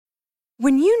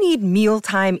When you need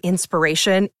mealtime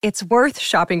inspiration, it's worth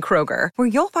shopping Kroger, where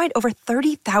you'll find over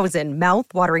 30,000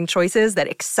 mouth-watering choices that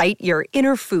excite your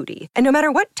inner foodie. And no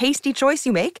matter what tasty choice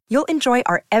you make, you'll enjoy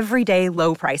our everyday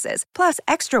low prices, plus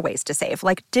extra ways to save,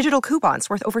 like digital coupons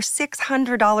worth over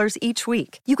 $600 each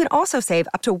week. You can also save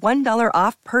up to $1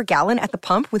 off per gallon at the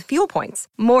pump with fuel points.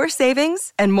 More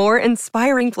savings and more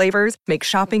inspiring flavors make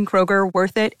shopping Kroger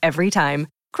worth it every time.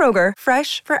 Kroger,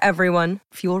 fresh for everyone.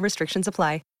 Fuel restrictions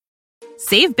apply.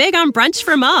 Save big on brunch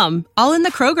for mom, all in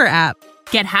the Kroger app.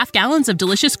 Get half gallons of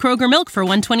delicious Kroger milk for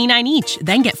 $1.29 each.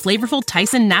 Then get flavorful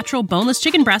Tyson natural boneless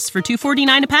chicken breasts for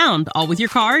 $2.49 a pound, all with your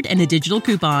card and a digital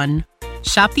coupon.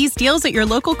 Shop these deals at your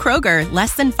local Kroger,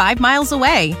 less than 5 miles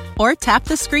away. Or tap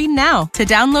the screen now to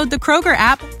download the Kroger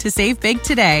app to save big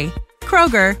today.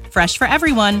 Kroger, fresh for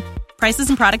everyone. Prices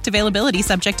and product availability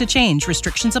subject to change.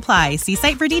 Restrictions apply. See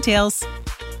site for details.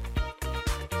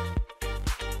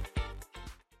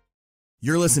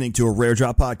 You're listening to a Rare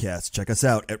Drop podcast. Check us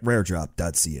out at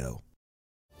raredrop.co.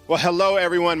 Well, hello,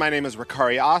 everyone. My name is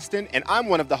Ricari Austin, and I'm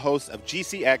one of the hosts of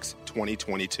GCX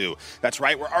 2022. That's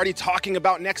right. We're already talking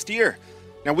about next year.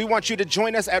 Now, we want you to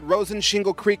join us at Rosen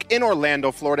Shingle Creek in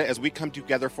Orlando, Florida, as we come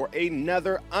together for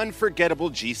another unforgettable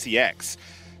GCX.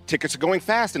 Tickets are going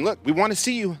fast, and look, we want to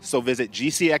see you. So visit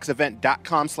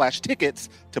gcxevent.com/tickets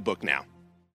to book now.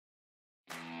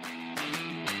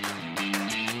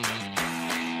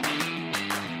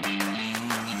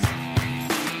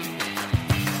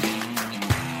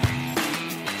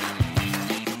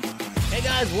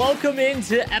 Guys, welcome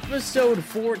into episode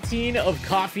 14 of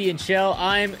Coffee and Chill.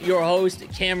 I'm your host,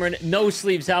 Cameron No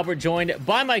Sleeves Halbert, joined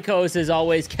by my co-host, as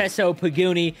always, Kesso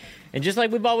Paguni. And just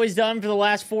like we've always done for the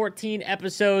last 14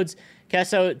 episodes,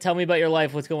 Kesso, tell me about your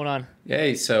life. What's going on?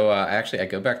 Hey, so actually, I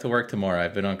go back to work tomorrow.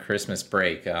 I've been on Christmas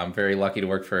break. I'm very lucky to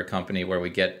work for a company where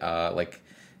we get like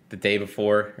the day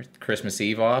before Christmas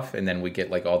Eve off, and then we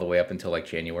get like all the way up until like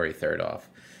January 3rd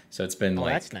off. So it's been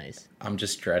that's nice. I'm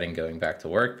just dreading going back to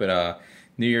work, but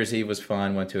New Year's Eve was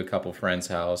fun. Went to a couple friends'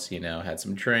 house, had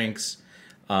some drinks.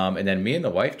 And then me and the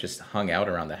wife just hung out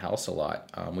around the house a lot.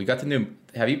 We got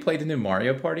have you played the new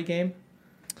Mario Party game?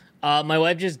 My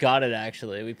wife just got it,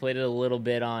 actually. We played it a little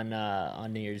bit on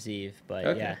New Year's Eve, but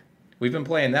okay. Yeah. We've been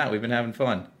playing that. We've been having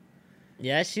fun.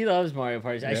 Yeah, she loves Mario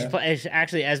Party. Yeah.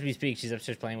 Actually, as we speak, she's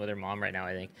upstairs playing with her mom right now,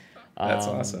 I think. That's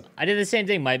awesome. I did the same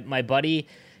thing. My buddy,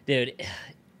 dude...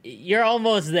 You're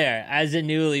almost there as a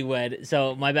newlywed.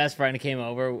 So my best friend came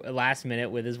over last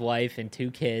minute with his wife and 2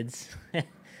 kids.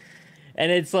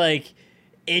 And it's like,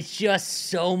 it's just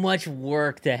so much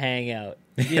work to hang out.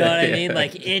 You know what I mean?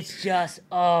 Like, it's just,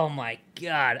 oh my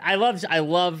God. I love his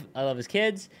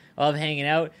kids. I love hanging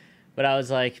out. But I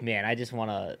was like, man, I just want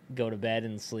to go to bed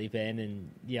and sleep in. And,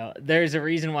 there's a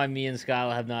reason why me and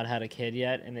Skylar have not had a kid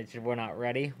yet. And we're not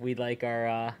ready. We like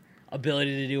our...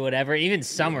 ability to do whatever. Even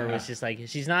Summer was just like,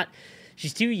 she's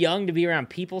too young to be around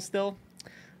people still.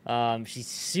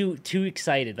 She's too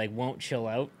excited, like won't chill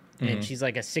out. And she's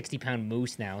like a 60-pound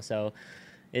moose now. So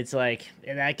it's like,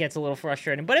 that gets a little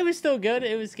frustrating, but it was still good.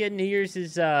 It was good. New Year's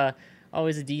is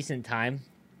always a decent time.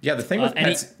 Yeah. The thing with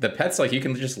pets, like you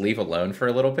can just leave alone for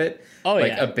a little bit. Oh,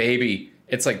 like yeah. A baby,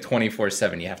 it's like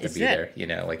 24/7. You have to be there,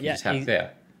 like you just have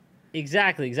to.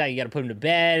 Exactly. You got to put them to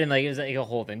bed, and like it was like a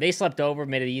whole thing. They slept over,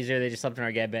 made it easier. They just slept in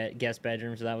our guest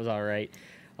bedroom, so that was all right.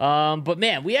 But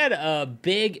man, we had a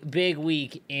big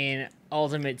week in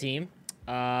Ultimate Team.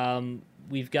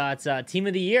 We've got Team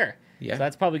of the Year. Yeah. So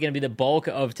that's probably going to be the bulk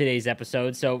of today's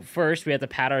episode. So first, we have to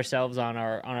pat ourselves on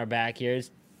our back here.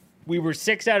 We were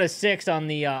 6 out of 6 on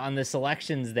the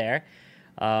selections there.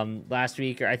 Last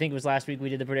week, or I think it was last week, we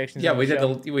did the predictions. Yeah, we did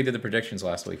the predictions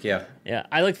last week. Yeah,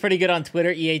 I looked pretty good on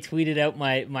Twitter. EA tweeted out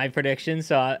my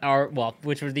predictions,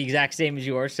 which was the exact same as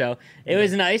yours. So it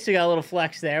was nice. We got a little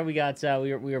flex there. We got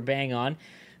we were bang on.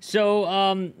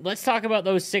 So let's talk about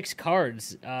those 6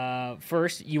 cards.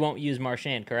 First, you won't use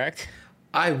Marchand, correct?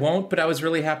 I won't, but I was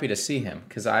really happy to see him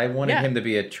because I wanted him to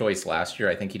be a choice last year.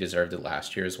 I think he deserved it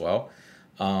last year as well.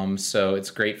 So it's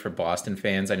great for Boston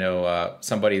fans. I know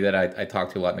somebody that I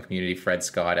talked to a lot in the community, Fred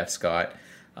Scott, F. Scott.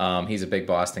 He's a big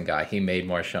Boston guy. He made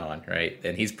Marchand, right?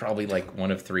 And he's probably like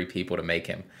one of 3 people to make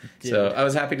him. Dude. So I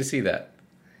was happy to see that.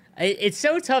 It's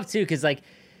so tough, too, because like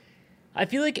I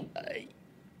feel like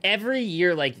every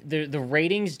year, like the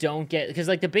ratings don't get, because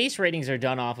like the base ratings are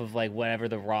done off of like whatever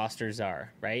the rosters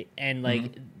are, right? And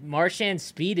like Marchand's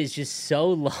speed is just so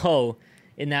low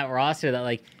in that roster that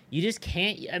like you just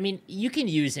can't. I mean, you can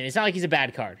use him. It's not like he's a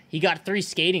bad card. He got 3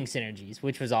 skating synergies,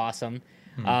 which was awesome.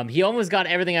 He almost got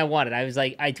everything I wanted. I was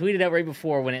like, I tweeted out right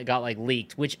before when it got like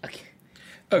leaked, which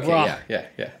Okay, Bro. yeah.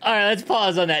 All right, let's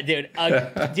pause on that, dude.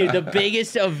 Dude, the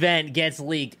biggest event gets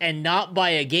leaked, and not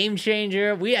by a game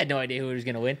changer. We had no idea who was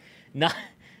going to win. Not,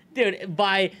 dude,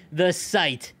 by the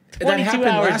site. 22 That happened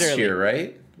hours last early. year,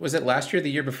 right? Was it last year or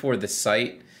the year before the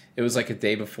site? It was like a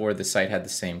day before the site had the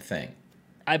same thing.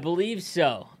 I believe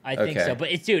so. I think Okay. so. But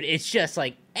it's just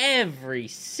like every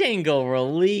single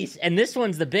release. And this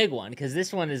one's the big one, because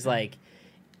this one is like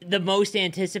the most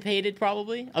anticipated,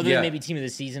 probably, other Yeah. than maybe team of the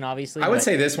season, obviously. I would but-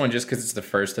 say this one just because it's the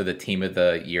first of the team of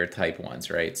the year type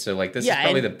ones, right? So like this Yeah, is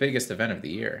probably and- the biggest event of the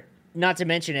year. Not to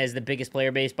mention, as the biggest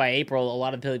player base by April, a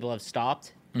lot of people have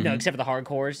stopped. No, except for the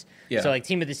hardcores. Yeah. So, like,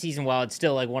 team of the season, while it's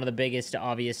still like one of the biggest,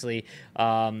 obviously,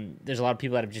 there's a lot of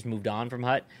people that have just moved on from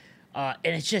Hut. And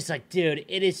it's just like, dude,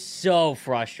 it is so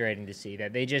frustrating to see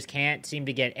that they just can't seem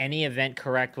to get any event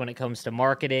correct when it comes to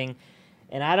marketing.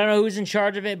 And I don't know who's in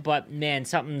charge of it, but man,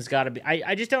 something's got to be.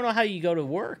 I just don't know how you go to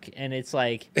work, and it's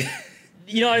like.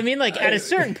 You know what I mean? Like at a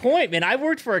certain point, man, I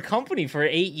worked for a company for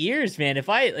 8 years, man. If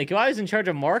I was in charge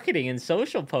of marketing and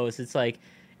social posts, it's like,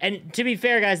 and to be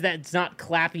fair, guys, that's not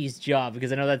Clappy's job,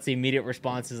 because I know that's the immediate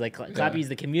response is like Clappy's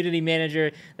the community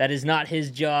manager. That is not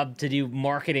his job to do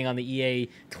marketing on the EA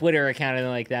Twitter account or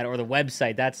anything like that, or the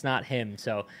website. That's not him.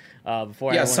 So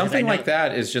before Something like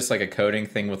that is just like a coding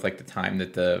thing with like the time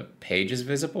that the page is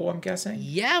visible, I'm guessing.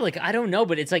 Yeah, like I don't know,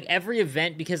 but it's like every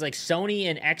event, because like Sony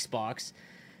and Xbox,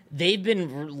 they've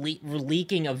been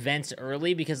leaking events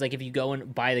early, because like if you go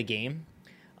and buy the game,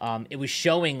 it was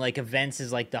showing like events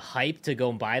as like the hype to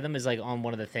go and buy them is like on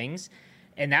one of the things,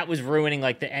 and that was ruining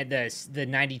like the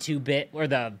 92-bit or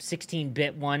the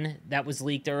 16-bit one that was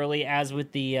leaked early, as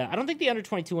with the I don't think the under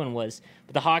 22 one was,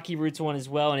 but the Hockey Roots one as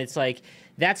well. And it's like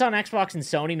that's on Xbox and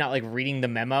Sony not like reading the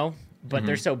memo, but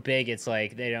they're so big it's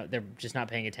like they're just not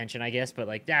paying attention, I guess. But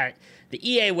like that, the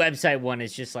EA website one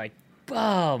is just like,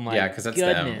 oh my Yeah, because that's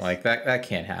goodness. them. Like that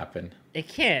can't happen. It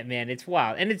can't, man. It's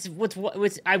wild, and it's what's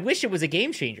I wish it was a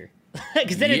game changer,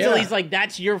 because then it's at Yeah. least like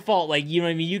that's your fault. Like, you know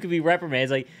what I mean? You could be reprimanded.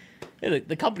 It's like, hey, look,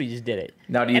 the company just did it.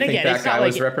 Now, do you And think again, that it's not guy like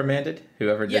was reprimanded?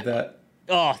 Whoever did that?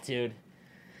 Oh, dude.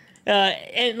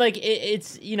 And like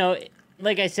it's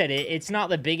like I said, it's not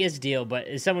the biggest deal, but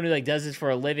as someone who like does this for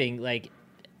a living, like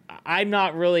I'm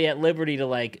not really at liberty to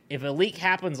like if a leak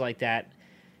happens like that,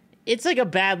 it's like a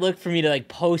bad look for me to like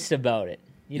post about it.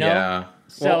 You know? Yeah.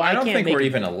 So well, I don't can't think make we're it-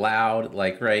 even allowed,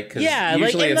 like, right? Cause Yeah,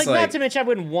 usually and it's not to mention I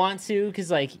wouldn't want to, because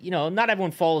like not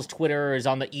everyone follows Twitter or is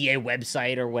on the EA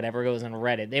website or whatever, goes on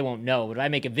Reddit. They won't know. But if I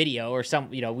make a video or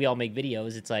we all make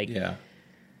videos. It's like yeah.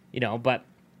 But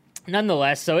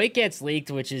nonetheless, so it gets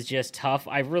leaked, which is just tough.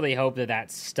 I really hope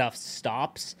that stuff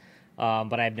stops,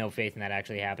 but I have no faith in that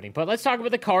actually happening. But let's talk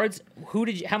about the cards.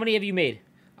 How many have you made?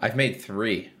 I've made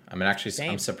 3. I mean, actually,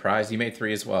 Same. I'm surprised you made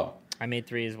 3 as well. I made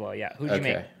 3 as well. Yeah, who'd you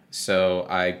make? So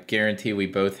I guarantee we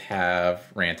both have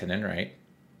Rantanen, right?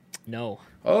 No.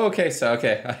 Oh, okay. So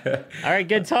okay. All right,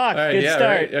 good talk. All right, good yeah,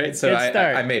 start. Right. So good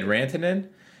start. I made Rantanen,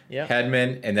 Yep.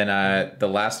 Hedman, and then the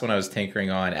last one I was tinkering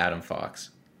on Adam Fox.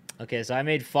 Okay, so I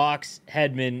made Fox,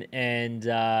 Hedman, and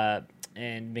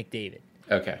McDavid.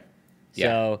 Okay. Yeah.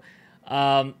 So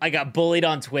I got bullied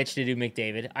on Twitch to do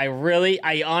McDavid.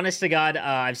 I honest to God,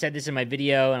 I've said this in my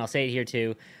video, and I'll say it here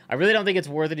too. I really don't think it's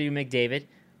worth it to do McDavid.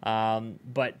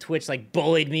 But Twitch like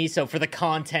bullied me. So for the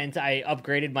content, I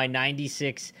upgraded my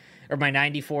 96 or my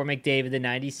 94 McDavid to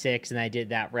 96, and I did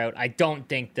that route. I don't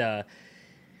think the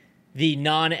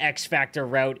non-X Factor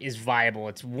route is viable.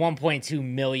 It's 1.2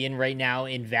 million right now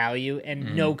in value,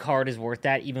 and no card is worth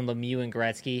that. Even Lemieux and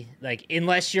Gretzky, like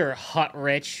unless you're Hut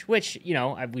rich, which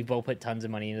we both put tons of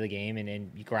money into the game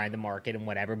and you grind the market and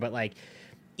whatever. But like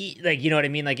you know what I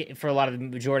mean. Like for a lot of the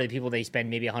majority of the people, they spend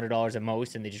maybe $100 at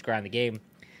most, and they just grind the game.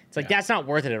 It's like that's not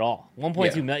worth it at all. 1.2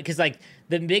 million, because like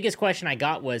the biggest question I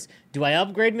got was, do I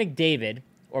upgrade McDavid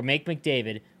or make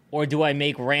McDavid, or do I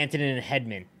make Rantanen and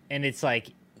Hedman? And it's like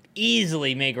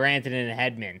easily make Rantanen and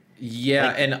Hedman.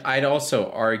 Yeah, and I'd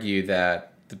also argue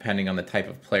that depending on the type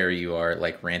of player you are,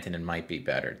 like Rantanen might be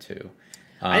better too.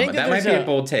 I think that might be a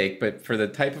bold take, but for the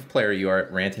type of player you are,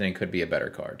 Rantanen could be a better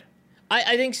card.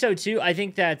 I think so too. I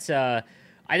think that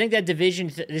Division.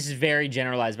 This is very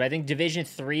generalized, but I think Division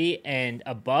 3 and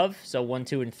above, so 1,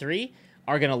 2, and 3,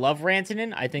 are gonna love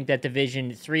Rantanen. I think that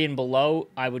Division 3 and below,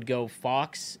 I would go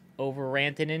Fox over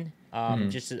Rantanen.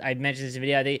 Just I mentioned this in the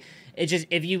video. It's just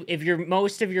if your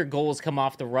most of your goals come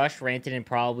off the rush, Rantanen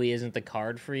probably isn't the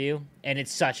card for you, and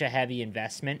it's such a heavy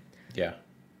investment. Yeah.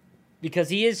 Because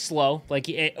he is slow,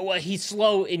 he's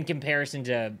slow in comparison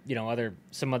to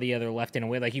some of the other left and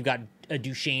away. Like you've got a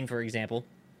Duchesne, for example.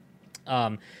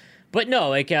 But no,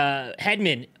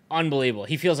 Hedman, unbelievable.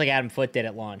 He feels like Adam Foote did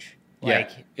at launch.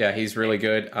 Yeah, he's really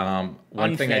good.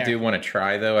 One thing I do want to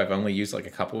try, though, I've only used like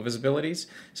a couple of his abilities.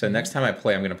 So next time I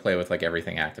play, I'm going to play with like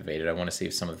everything activated. I want to see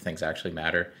if some of the things actually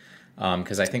matter.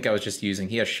 Because I think I was just using,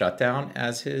 he has shutdown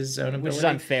as his zone ability. Which is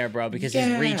unfair, bro, because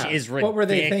his reach is ridiculous, what were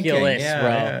they thinking? bro.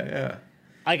 Yeah.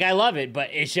 Like, I love it, but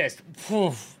it's just...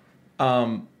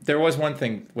 There was one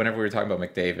thing whenever we were talking about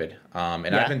McDavid,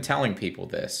 and I've been telling people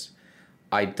this.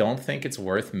 I don't think it's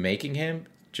worth making him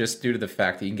just due to the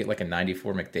fact that you can get like a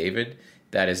 94 McDavid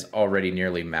that is already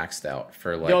nearly maxed out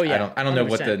for like, I don't know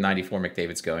what the 94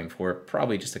 McDavid's going for.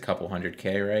 Probably just a couple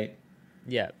 $100K, right?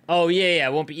 Yeah. Oh, yeah.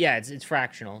 It won't be. Yeah, it's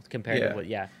fractional compared to what.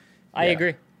 Yeah, I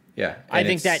agree. Yeah, I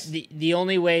think that the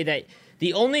only way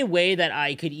that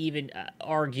I could even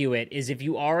argue it is if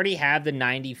you already have the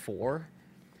 94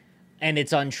 and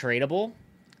it's untradeable,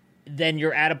 then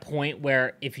you're at a point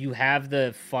where if you have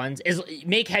the funds,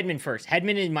 make Hedman first.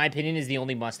 Hedman, in my opinion, is the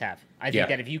only must-have. I think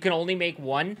that if you can only make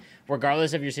one,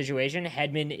 regardless of your situation,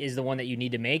 Hedman is the one that you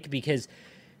need to make because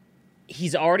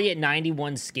he's already at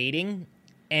 91 skating,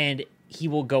 and he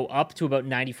will go up to about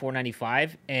 94,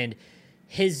 95, and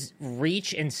his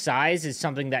reach and size is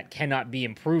something that cannot be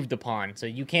improved upon. So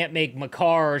you can't make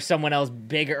Makar or someone else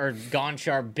bigger or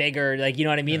Gonchar bigger. Like, you know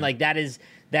what I mean? Like, that's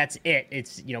it.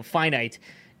 It's, finite.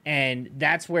 And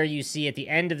that's where you see at the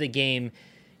end of the game,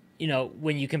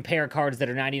 when you compare cards that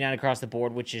are 99 across the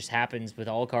board, which just happens with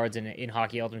all cards in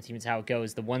Hockey Ultimate Team, it's how it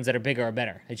goes. The ones that are bigger are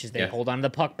better. It's just they hold on to the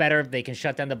puck better. They can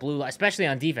shut down the blue line, especially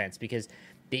on defense, because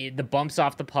the bumps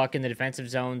off the puck in the defensive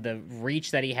zone, the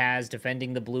reach that he has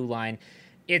defending the blue line,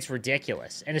 it's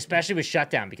ridiculous. And especially with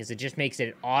shutdown, because it just makes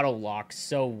it auto-lock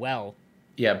so well.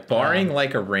 Yeah, barring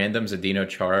like a random Zdeno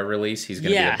Chara release, he's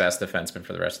going to be the best defenseman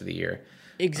for the rest of the year.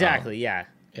 Exactly, yeah.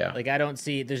 Yeah. Like, I don't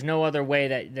see... There's no other way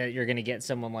that you're going to get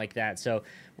someone like that. So,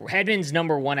 Hedman's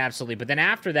number one, absolutely. But then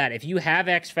after that, if you have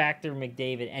X-Factor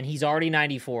McDavid, and he's already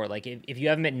 94, like, if you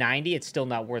have him at 90, it's still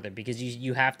not worth it, because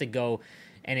you have to go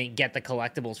and get the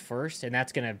collectibles first, and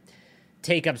that's going to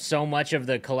take up so much of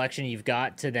the collection you've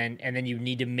got and then you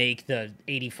need to make the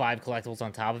 85 collectibles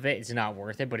on top of it. It's not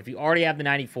worth it. But if you already have the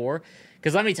 94...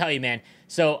 Because let me tell you, man,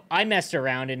 so I messed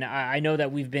around, and I know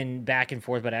that we've been back and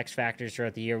forth about X Factors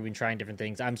throughout the year. We've been trying different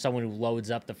things. I'm someone who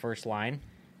loads up the first line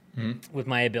with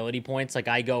my ability points. Like,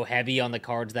 I go heavy on the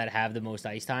cards that have the most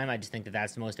ice time. I just think that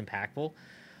that's the most impactful.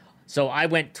 So I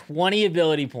went 20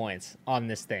 ability points on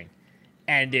this thing.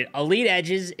 And Elite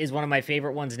Edges is one of my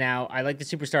favorite ones now. I like the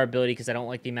Superstar ability because I don't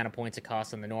like the amount of points it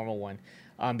costs on the normal one.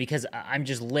 Because I'm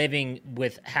just living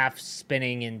with half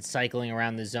spinning and cycling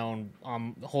around the zone,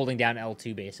 holding down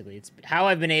L2, basically. It's how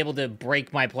I've been able to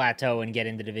break my plateau and get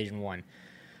into Division 1.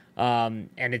 And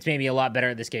it's made me a lot better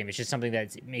at this game. It's just something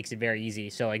that makes it very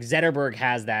easy. So, like, Zetterberg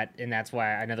has that, and that's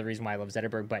why another reason why I love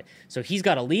Zetterberg. But so he's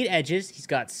got Elite Edges, he's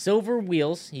got Silver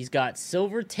Wheels, he's got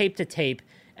Silver Tape to Tape,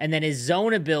 and then his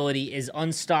zone ability is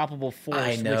Unstoppable Force.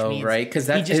 I know, which means right? Because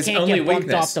that's his only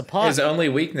weakness. His only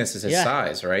weakness is his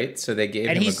size, right? So they gave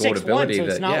him a gold ability. So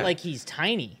it's not like he's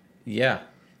tiny. Yeah.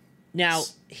 Now,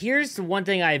 here's the one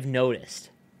thing I've noticed.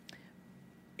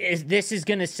 This is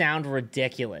going to sound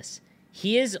ridiculous.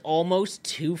 He is almost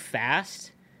too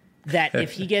fast that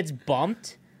if he gets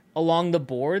bumped along the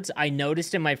boards, I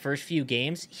noticed in my first few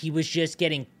games, he was just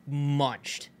getting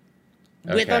munched.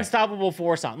 With Unstoppable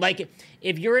Force on. Like,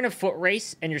 if you're in a foot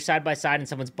race and you're side by side and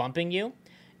someone's bumping you,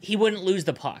 he wouldn't lose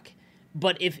the puck.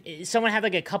 But if someone had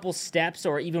like a couple steps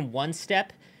or even one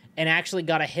step and actually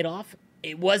got a hit off,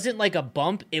 it wasn't like a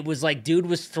bump. It was like dude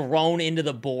was thrown into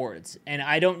the boards. And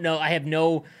I don't know. I have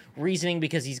no reasoning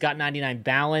because he's got 99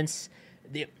 balance.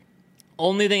 The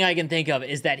only thing I can think of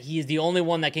is that he is the only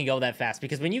one that can go that fast.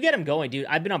 Because when you get him going, dude,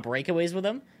 I've been on breakaways with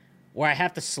him where I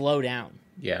have to slow down.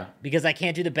 Yeah. Because I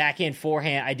can't do the backhand,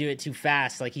 forehand. I do it too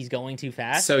fast. Like, he's going too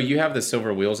fast. So you have the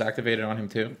Silver Wheels activated on him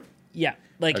too? Yeah.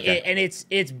 Like, and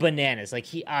it's bananas. Like,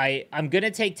 I'm going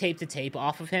to take Tape to Tape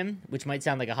off of him, which might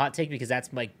sound like a hot take because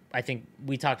that's, like, I think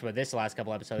we talked about this the last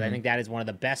couple episodes. I think that is one of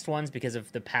the best ones because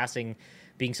of the passing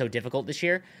being so difficult this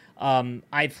year.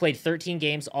 I've played 13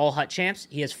 games, all Hut champs.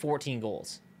 He has 14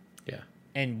 goals. Yeah.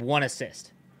 And 1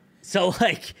 assist. So,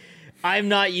 like... I'm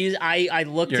not using. I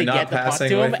look to get the puck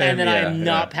to him, and then I'm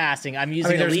not passing. I'm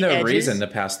using. There's Elite no edges. reason to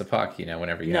pass the puck,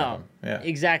 whenever you have him. Yeah,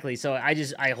 exactly. So I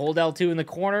hold L2 in the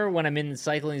corner when I'm in the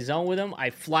cycling zone with him. I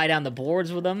fly down the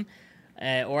boards with him,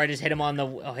 or I just hit him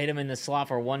in the slot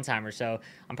for a one-timer. So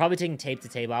I'm probably taking Tape to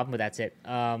Tape off him, but that's it.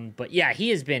 But yeah, he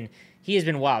has been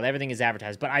wild. Everything is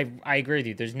advertised, but I agree with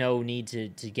you. There's no need to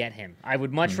get him. I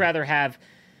would much rather have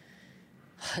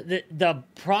the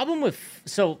problem with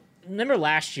Remember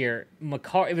last year,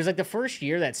 Makar, it was like the first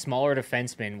year that smaller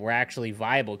defensemen were actually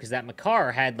viable because that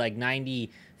Makar had like 94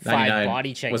 5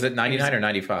 body checking. Was it 99 or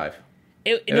 95?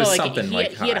 It was like something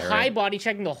he had high right? body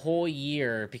checking the whole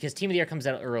year because Team of the Year comes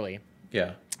out early.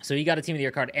 Yeah. So he got a Team of the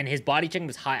Year card, and his body checking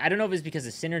was high. I don't know if it's because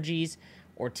of synergies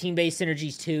or team-based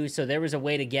synergies too. So there was a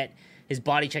way to get his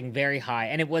body checking very high,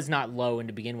 and it was not low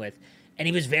to begin with. And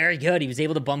he was very good. He was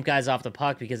able to bump guys off the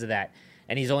puck because of that.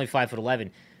 And he's only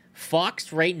 5'11".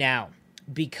 Fox right now,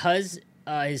 because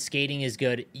his skating is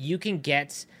good, you can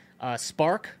get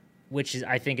Spark, which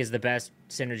I think is the best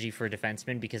synergy for a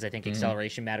defenseman because I think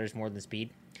acceleration matters more than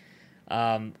speed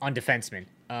on defensemen.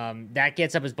 That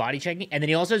gets up his body checking. And then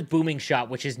he also has Booming Shot,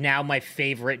 which is now my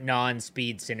favorite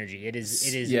non-speed synergy. It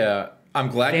is. Yeah. I'm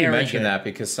glad you mentioned good. that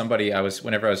because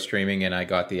whenever I was streaming and I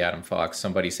got the Adam Fox,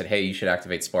 somebody said, hey, you should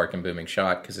activate Spark and Booming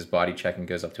Shot because his body checking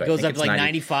goes up to, like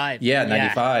 95. Yeah,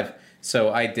 95.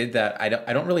 So I did that. I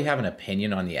don't really have an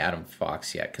opinion on the Adam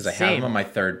Fox yet because I have him on my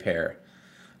third pair.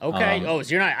 Okay. So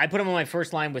you're not. I put him on my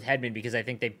first line with Hedman because I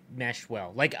think they mesh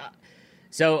well.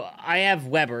 So I have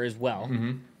Weber as well,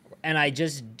 and I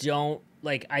just don't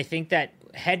like. I think that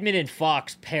Hedman and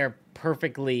Fox pair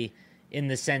perfectly in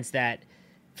the sense that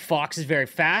Fox is very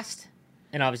fast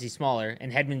and obviously smaller,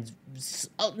 and Hedman's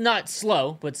not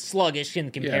slow but sluggish in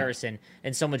comparison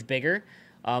and so much bigger.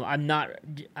 I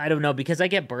don't know, because I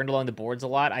get burned along the boards a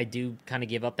lot. I do kind of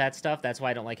give up that stuff. That's why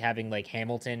I don't like having like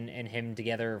Hamilton and him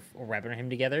together or Weber and him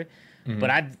together. But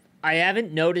I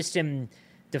haven't noticed him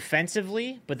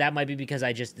defensively, but that might be because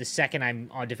the second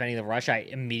I'm on defending the rush, I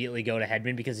immediately go to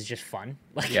Hedman because it's just fun.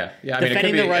 I mean,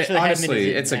 defending the rush with honestly,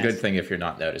 it's a good thing if you're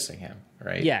not noticing him,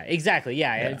 right? Yeah, exactly.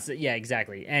 Yeah.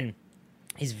 Exactly. And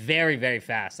he's very, very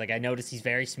fast. Like I noticed he's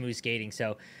very smooth skating.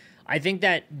 So I think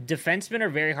that defensemen are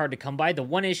very hard to come by. The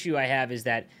one issue I have is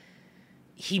that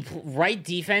right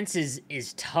defense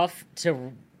is tough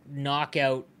to knock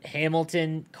out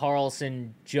Hamilton,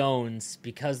 Carlson, Jones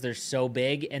because they're so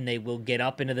big and they will get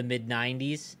up into the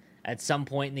mid-90s at some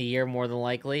point in the year more than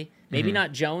likely. Maybe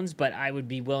not Jones, but I would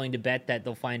be willing to bet that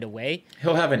they'll find a way.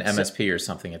 He'll have an MSP or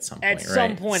something at some point, right? At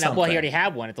some point. Well, he already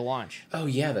had one at the launch. Oh,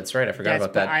 yeah, that's right. I forgot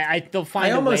about that. They'll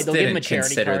find a way. They'll give him a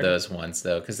charity card. I almost didn't consider those ones,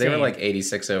 though, because they were like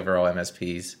 86 overall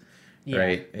MSPs,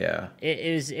 right? Yeah.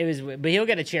 It was, but he'll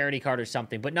get a charity card or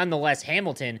something. But nonetheless,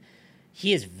 Hamilton,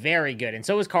 he is very good, and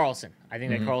so is Carlson. I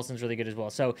think that Carlson's really good as well.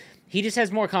 So he just has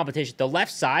more competition. The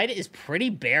left side is pretty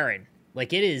barren.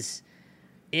 Like it is.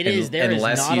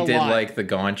 Unless you did like the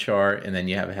Gonchar and then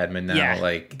you have Hedman now.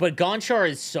 Yeah, but Gonchar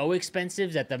is so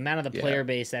expensive that the amount of the player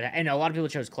base and a lot of people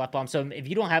chose Klefbom. So if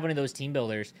you don't have one of those team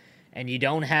builders and you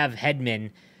don't have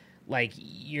Hedman, like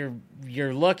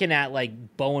you're looking at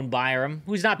like Bowen Byram,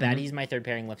 who's not bad. He's my third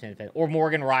pairing left-handed defense, or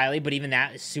Morgan Riley, but even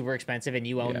that is super expensive and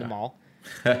you own them all.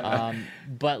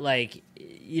 But like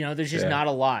there's just not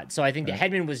a lot. So I think that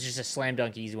Hedman was just a slam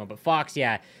dunk easy one. But Fox,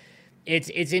 It's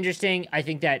interesting. I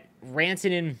think that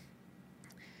Rantanen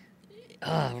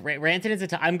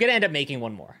is I'm going to end up making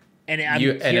one more. And I'm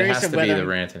curious and it has to be the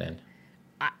Rantanen.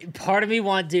 Part of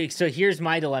me so here's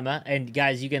my dilemma. And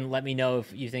guys, you can let me know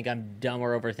if you think I'm dumb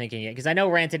or overthinking it. Because I know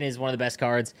Rantanen is one of the best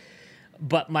cards.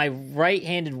 But my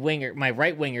right-handed winger, my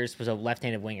right wingers, so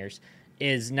left-handed wingers,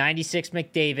 is 96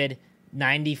 McDavid,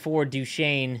 94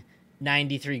 Duchesne,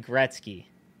 93 Gretzky.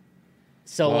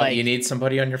 So you need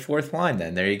somebody on your fourth line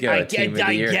then. There you go. I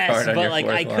guess, but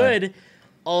I could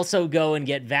also go and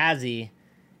get Vazzy,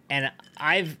 and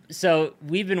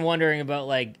we've been wondering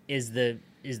about is the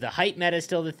height meta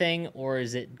still the thing, or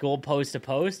is it goal post to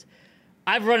post?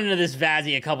 I've run into this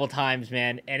Vazzy a couple times,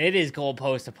 man, and it is goal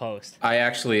post to post.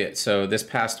 So this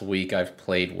past week I've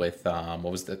played with what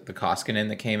was the Koskinen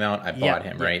that came out? I bought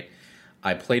him, right?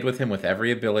 I played with him with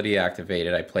every ability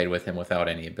activated. I played with him without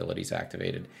any abilities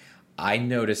activated. I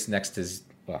noticed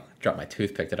dropped my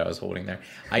toothpick that I was holding there.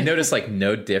 I noticed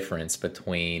no difference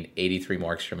between 83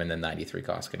 Markstrom and then 93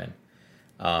 Koskinen.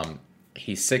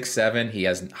 He's 6'7". He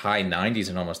has high 90s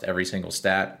in almost every single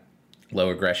stat. Low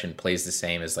aggression, plays the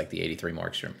same as the 83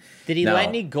 Markstrom. Did he let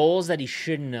any goals that he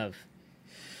shouldn't have?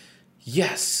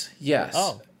 Yes.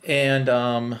 Oh.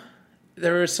 And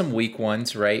there were some weak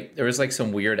ones, right? There was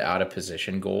some weird out of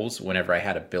position goals whenever I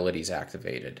had abilities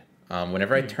activated.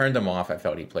 Whenever I turned them off, I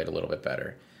felt he played a little bit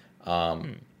better.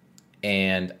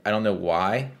 And I don't know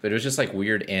why, but it was just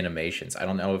weird animations. I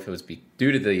don't know if it was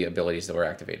due to the abilities that were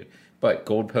activated. But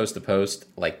gold post to post,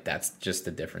 that's just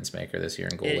the difference maker this year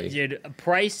in goalie. Dude,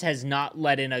 Price has not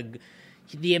let in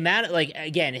the amount of,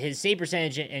 again, his save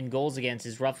percentage and goals against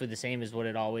is roughly the same as what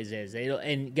it always is.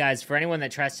 And guys, for anyone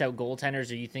that trusts out goaltenders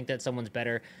or you think that someone's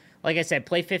better, like I said,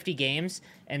 play 50 games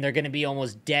and they're going to be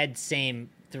almost dead same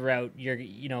throughout your,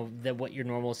 what your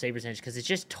normal save percentage, because it's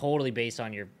just totally based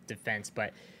on your defense.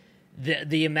 But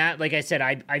The amount, like I said,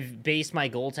 I've based my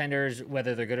goaltenders,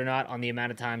 whether they're good or not, on the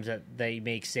amount of times that they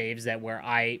make saves that where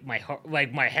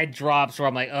my head drops, where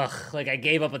I'm like, ugh, like I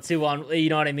gave up a 2-on, you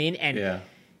know what I mean? And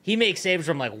he makes saves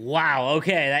where I'm like, wow,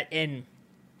 okay, that, and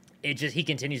it just, he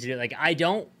continues to do it. Like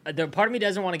part of me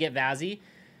doesn't want to get Vazzy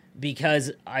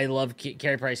because I love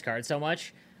Carey Price cards so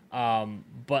much,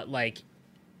 but like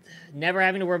never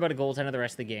having to worry about a goaltender the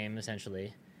rest of the game,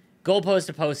 essentially. Goalpost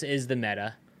to post is the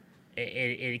meta.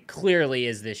 It clearly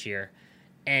is this year.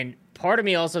 And part of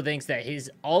me also thinks that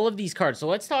all of these cards, so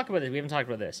let's talk about this. We haven't talked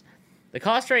about this. The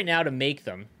cost right now to make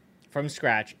them from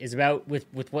scratch is about, with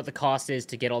what the cost is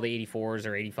to get all the 84s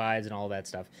or 85s and all that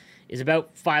stuff, is about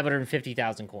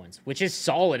 550,000 coins, which is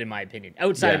solid in my opinion,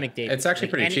 outside of McDavid. It's actually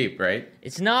pretty cheap, right?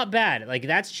 It's not bad. Like,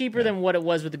 that's cheaper than what it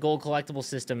was with the gold collectible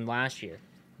system last year.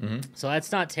 So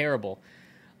that's not terrible.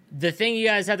 The thing you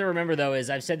guys have to remember, though, is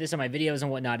I've said this on my videos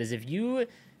and whatnot, is if you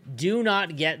do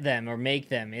not get them or make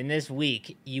them in this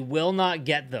week, you will not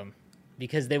get them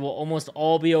because they will almost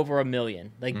all be over 1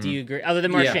 million. Like, do you agree? Other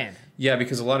than Marchand. Yeah,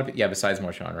 because a lot of besides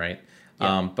Marchand, right?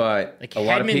 Yeah. But like, a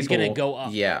lot of people gonna go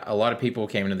up. Yeah, a lot of people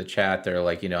came into the chat. They're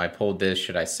like, I pulled this.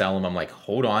 Should I sell them? I'm like,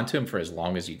 hold on to them for as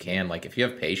long as you can. Like, if you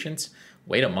have patience,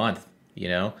 wait a month.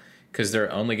 Because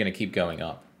they're only going to keep going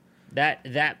up. That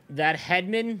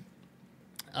Hedman,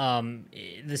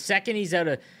 the second he's out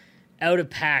of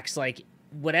packs, like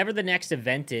whatever the next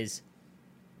event is,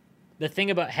 the thing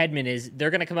about Hedman is they're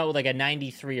going to come out with like a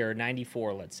 93 or a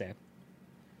 94, let's say,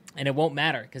 and it won't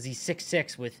matter because he's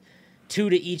 6'6" with 2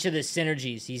 to each of the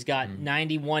synergies. He's got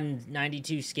 91,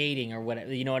 92 skating or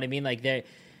whatever. You know what I mean? Like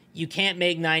you can't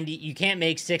make 90. You can't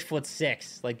make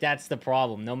 6'6". Like, that's the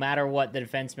problem. No matter what the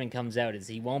defenseman comes out as,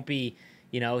 he won't be.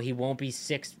 He won't be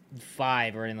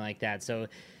 6'5" or anything like that. So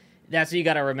that's what you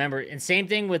got to remember. And same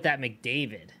thing with that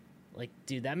McDavid. Like,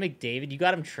 dude, that McDavid, you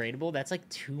got him tradable. That's like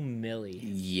 $2 million.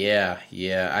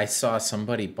 Yeah. I saw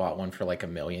somebody bought one for like $1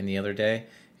 million the other day,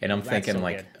 and I'm thinking, so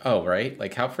like, good. Oh, right.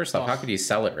 Like, how could you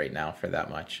sell it right now for that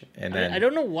much? And then I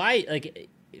don't know why.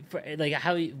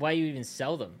 Why you even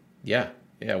sell them? Yeah.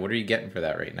 What are you getting for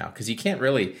that right now? Because you can't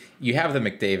really. You have the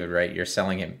McDavid, right? You're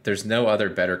selling him. There's no other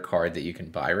better card that you can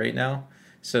buy right now,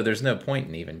 so there's no point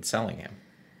in even selling him.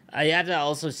 I have to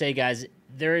also say, guys,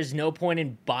 there is no point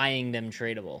in buying them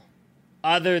tradable,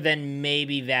 other than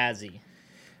maybe Vazzy.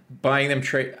 Buying them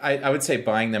I would say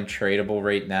buying them tradable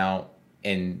right now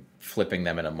and flipping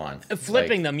them in a month.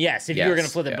 Flipping them, yes, if you were going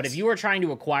to flip them. But if you were trying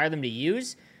to acquire them to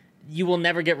use, you will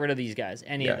never get rid of these guys,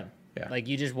 any of them. Yeah. Like,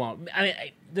 you just won't. I mean,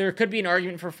 there could be an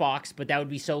argument for Fox, but that would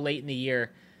be so late in the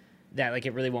year that, like,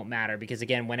 it really won't matter. Because,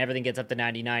 again, when everything gets up to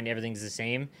 99, everything's the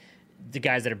same. The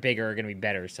guys that are bigger are going to be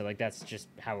better. So, like, that's just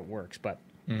how it works. But,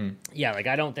 yeah, like,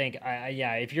 I don't think...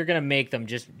 if you're going to make them,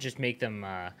 just make them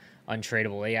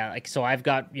untradeable. Yeah, like, so I've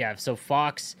got... Yeah, so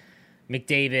Fox,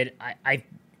 McDavid. I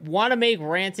want to make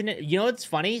Rantanen... You know what's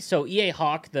funny? So EA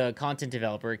Hawk, the content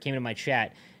developer, came into my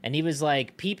chat, and he was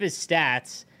like, peep his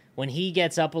stats... When he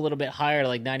gets up a little bit higher,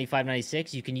 like 95,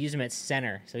 96, you can use him at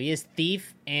center. So he has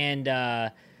Thief and,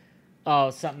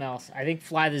 something else. I think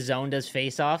Fly the Zone does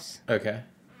face-offs. Okay.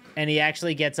 And he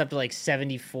actually gets up to, like,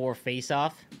 74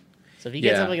 face-off. So if he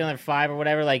gets up, like, another 5 or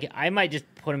whatever, like, I might just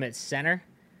put him at center.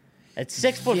 At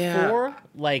 6'4",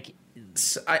 like...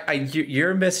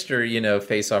 You're Mr.,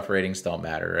 face-off ratings don't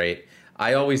matter, right?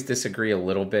 I always disagree a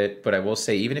little bit, but I will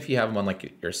say, even if you have him on,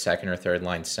 like, your second or third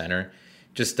line center...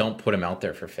 Just don't put him out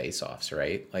there for face-offs,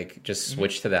 right? Like, just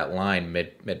switch to that line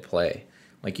mid-play.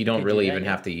 Like, you don't really even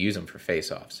have to use him for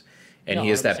face-offs. And he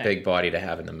has that big body to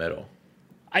have in the middle.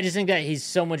 I just think that he's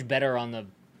so much better on the...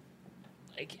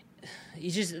 Like,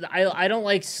 he's just... I don't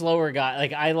like slower guys.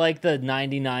 Like, I like the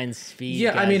 99 speed.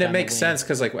 Yeah, I mean, it makes sense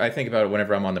because, like, I think about it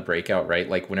whenever I'm on the breakout, right?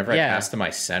 Like, whenever I pass to my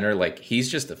center, like, he's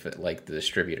just the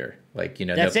distributor. Like,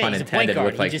 no pun intended.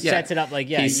 With, like, he just sets it up like,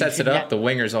 he sets it up. The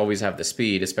wingers always have the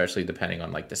speed, especially depending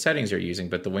on, like, the settings you're using,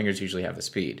 but the wingers usually have the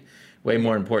speed. Way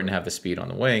more important to have the speed on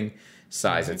the wing,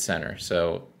 size at center.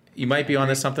 So you might be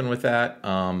onto something with that,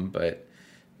 but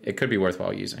it could be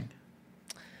worthwhile using.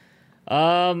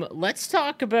 Let's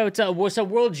talk about so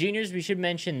World Juniors. We should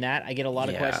mention that. I get a lot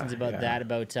of questions about that,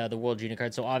 about the World Junior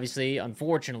card. So obviously,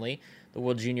 unfortunately, the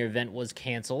World Junior event was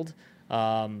canceled.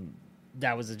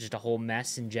 That was just a whole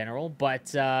mess in general.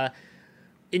 But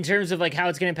in terms of like how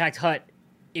it's going to impact Hut,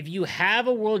 if you have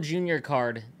a World Junior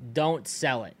card, don't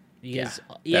sell it because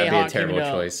that'd be a terrible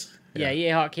choice. Yeah, EA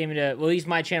Hawk came into at least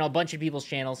my channel, a bunch of people's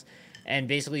channels, and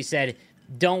basically said,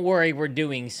 "Don't worry, we're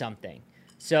doing something."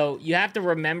 So you have to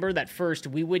remember that first,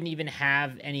 we wouldn't even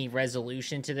have any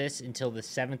resolution to this until the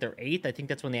 7th or 8th. I think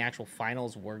that's when the actual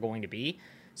finals were going to be.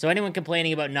 So anyone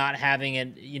complaining about not having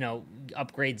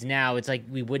upgrades now, it's like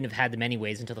we wouldn't have had them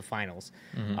anyways until the finals.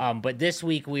 But this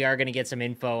week we are going to get some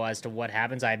info as to what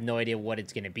happens. I have no idea what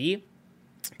it's going to be.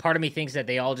 Part of me thinks that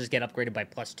they all just get upgraded by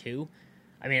 +2.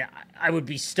 I mean, I would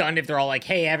be stunned if they're all like,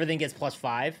 hey, everything gets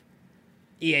 +5.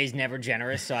 EA's never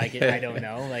generous, so I don't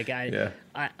know.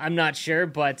 I'm not sure,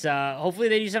 but hopefully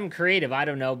they do something creative. I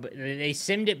don't know, but they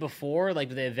simmed it before, like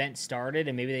the event started,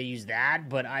 and maybe they use that.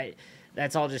 But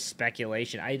that's all just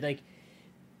speculation. I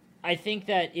think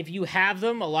that if you have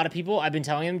them, a lot of people, I've been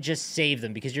telling them, just save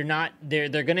them because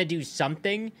they're gonna do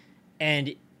something,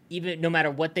 and even no matter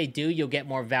what they do, you'll get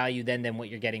more value than what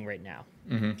you're getting right now.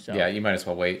 So yeah, you might as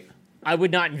well wait. I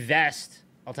would not invest.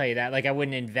 I'll tell you that. Like, I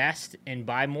wouldn't invest and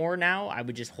buy more now. I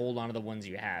would just hold on to the ones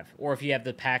you have. Or if you have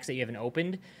the packs that you haven't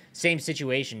opened, same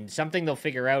situation. Something they'll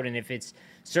figure out, and if it's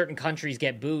certain countries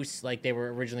get boosts like they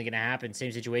were originally going to happen,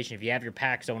 same situation. If you have your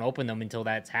packs, don't open them until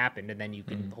that's happened, and then you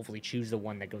can hopefully choose the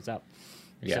one that goes up.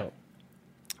 Yeah. So,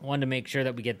 I wanted to make sure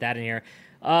that we get that in here.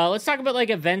 Let's talk about, like,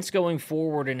 events going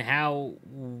forward and how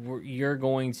you're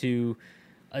going to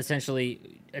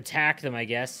essentially attack them, I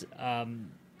guess.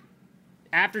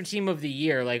 After Team of the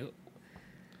Year, like,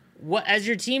 what as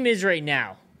your team is right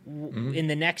now in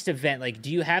the next event, like,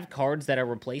 do you have cards that are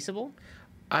replaceable?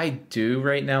 I do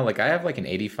right now. Like, I have like an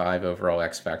 85 overall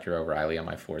X Factor O'Reilly on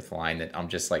my 4th line that I'm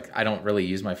just like, I don't really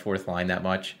use my 4th line that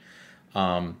much.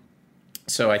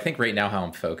 So I think right now how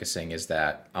I'm focusing is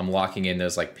that I'm locking in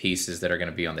those like pieces that are going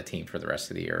to be on the team for the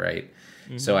rest of the year, right?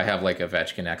 So I have like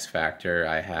Ovechkin X Factor.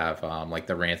 I have like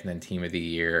the Rantanen Team of the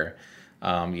Year.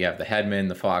 You have the Hedman,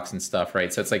 the Fox, and stuff,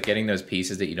 right? So it's like getting those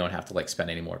pieces that you don't have to like spend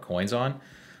any more coins on.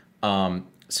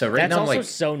 So right That's now, also like,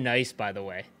 so nice, by the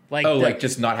way. Like, like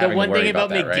just not having to worry about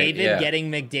that. The one thing about McDavid, right? Yeah.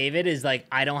 getting McDavid is like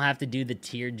I don't have to do the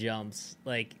tier jumps.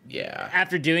 Like, yeah,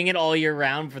 after doing it all year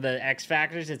round for the X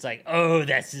Factors, it's like, oh,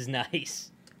 this is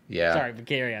nice. Yeah. Sorry, but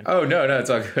carry on. Oh no,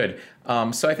 it's all good.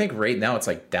 So I think right now it's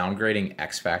like downgrading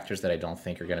X Factors that I don't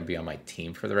think are going to be on my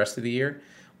team for the rest of the year,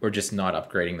 or just not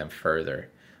upgrading them further.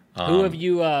 Who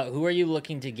are you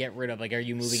looking to get rid of? Like, are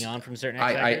you moving on from certain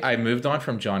X Factors? I moved on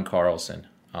from John Carlson.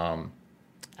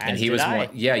 And he was one.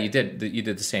 Yeah, you did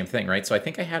the same thing, right? So I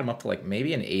think I had him up to like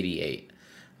maybe an 88.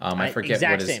 I forget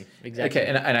exact what his same. Exactly. Okay,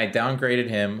 and I downgraded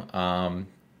him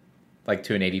like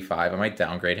to an 85. I might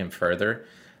downgrade him further.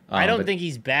 I don't think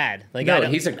he's bad. Like, no,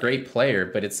 he's a great player,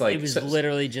 but it's like it was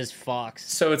literally just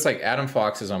Fox. So it's like Adam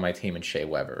Fox is on my team and Shea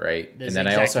Weber, right? And then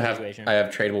I also have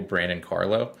tradable Brandon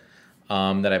Carlo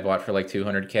that I bought for like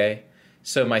 $200K.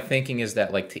 So my thinking is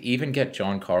that like to even get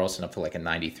John Carlson up to like a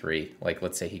 93, like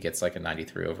let's say he gets like a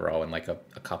 93 overall in like a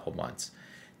couple months,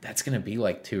 that's going to be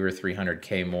like $200 or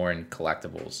 $300K more in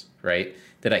collectibles, right?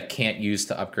 That I can't use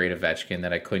to upgrade Ovechkin,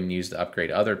 that I couldn't use to upgrade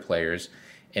other players.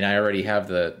 And I already have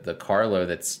the Carlo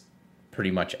that's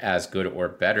pretty much as good or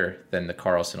better than the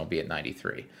Carlson will be at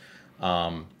 93.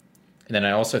 And then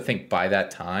I also think by that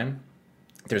time,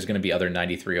 there's going to be other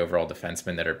 93 overall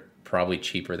defensemen that are probably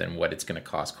cheaper than what it's going to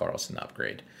cost Carlson to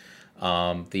upgrade.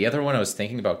 The other one I was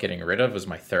thinking about getting rid of was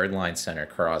my 3rd line center,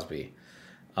 Crosby.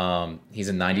 He's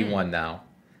a 91 now.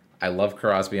 I love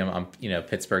Crosby. I'm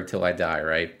Pittsburgh till I die,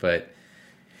 right? But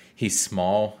he's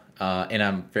small. And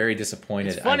I'm very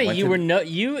disappointed. It's funny you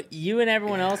and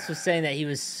everyone else was saying that he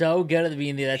was so good at the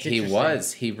beginning. That's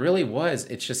interesting. He really was.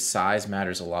 It's just size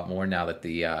matters a lot more now that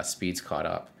the speed's caught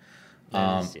up.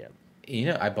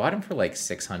 I bought him for like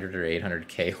 600 or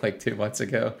 800K like 2 months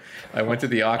ago. I went to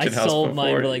the auction house. I sold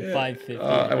mine for like 550.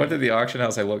 I went to the auction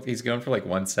house. I looked. He's going for like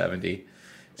 170.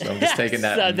 So I'm just taking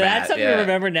that. So that's something to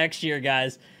remember next year,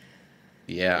 guys.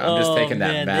 Yeah, I'm just taking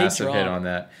that massive hit on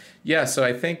that. Yeah, so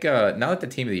I think now that the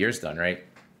Team of the Year's done, right,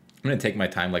 I'm going to take my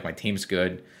time. Like, my team's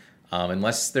good.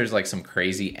 Unless there's, like, some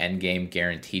crazy endgame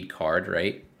guaranteed card,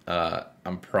 right,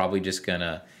 I'm probably just going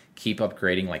to keep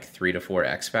upgrading, like, 3 to 4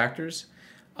 X Factors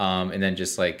and then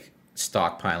just, like,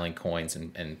 stockpiling coins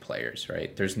and players,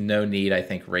 right? There's no need, I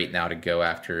think, right now to go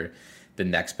after the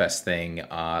next best thing,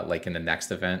 like, in the next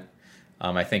event.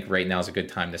 I think right now is a good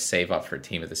time to save up for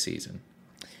Team of the Season.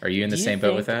 Are you in the same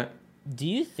boat with that? Do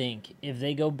you think if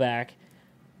they go back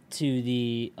to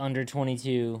the under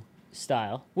 22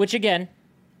 style, which again,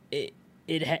 it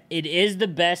is the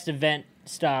best event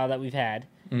style that we've had,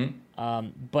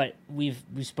 but we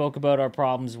spoke about our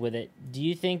problems with it. Do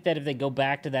you think that if they go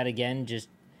back to that again, just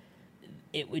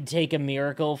it would take a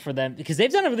miracle for them, because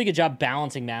they've done a really good job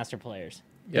balancing master players?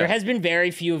 Yeah. There has been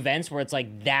very few events where it's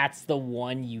like that's the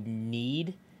one you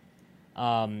need,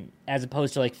 as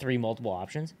opposed to like 3 multiple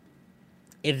options.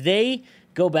 If they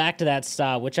go back to that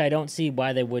style, which I don't see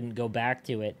why they wouldn't go back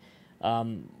to it.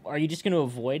 Are you just going to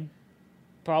avoid,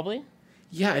 probably?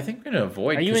 Yeah, I think we're going to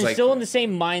avoid. Are you still in the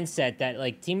same mindset that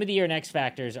like Team of the Year and X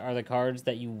Factors are the cards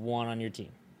that you want on your team?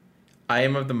 I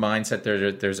am of the mindset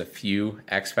there's a few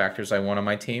X Factors I want on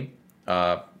my team.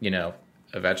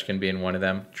 Ovechkin being one of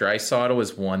them. Draisaitl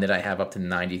is one that I have up to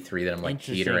 93 that I'm like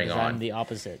teetering on. I'm the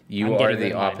opposite. You are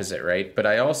the opposite, right? But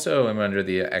I also am under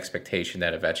the expectation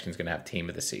that Ovechkin's going to have team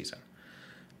of the season.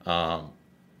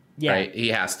 Right? He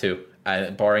has to,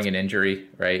 barring an injury,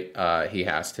 right? He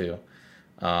has to.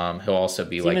 He'll also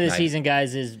be team of the season,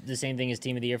 guys, is the same thing as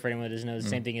Team of the Year. For anyone that doesn't know, the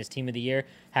same thing as Team of the Year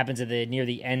happens at near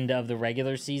the end of the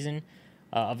regular season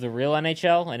of the real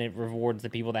NHL, and it rewards the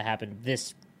people that happen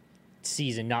this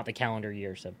season, not the calendar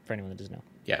year. So for anyone that doesn't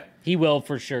know, he will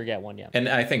for sure get one. Yeah, and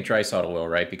I think Draisaitl will,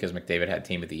 right? Because McDavid had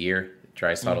Team of the Year.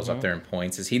 Draisaitl's up there in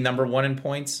points. Is he number one in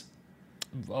points?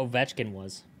 Ovechkin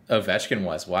was.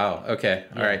 Wow. Okay.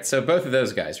 All right. So both of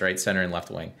those guys, right? Center and left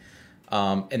wing.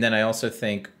 And then I also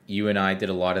think you and I did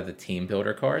a lot of the team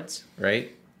builder cards,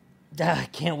 right? I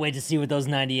can't wait to see what those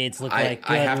 98s look like.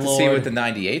 I have to see what the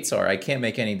 98s are. I can't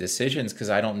make any decisions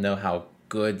because I don't know how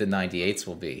good the 98s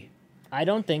will be. I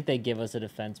don't think they give us a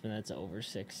defenseman that's over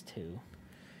 6'2".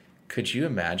 Could you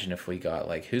imagine if we got,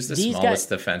 like, who's the smallest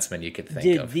defenseman you could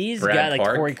think of? These guys, like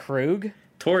Torrey Krug?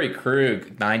 Torrey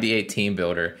Krug, 98 team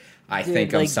builder. I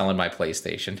think I'm selling my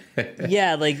PlayStation.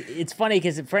 Yeah, like, it's funny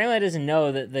because for anyone that doesn't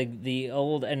know, that the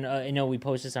old, and I know we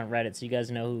post this on Reddit, so you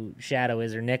guys know who Shadow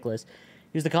is, or Nicholas.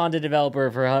 He was the content developer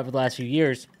for the last few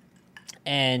years,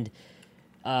 and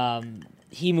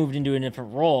he moved into a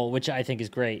different role, which I think is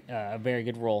great, a very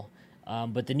good role.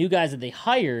 But the new guys that they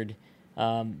hired,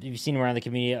 you've seen them around the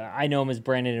community. I know them as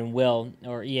Brandon and Will,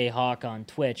 or EA Hawk on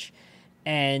Twitch,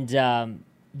 and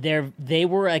they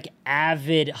were like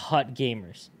avid Hut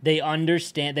gamers. They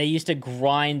understand. They used to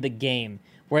grind the game,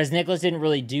 whereas Nicholas didn't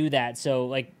really do that. So,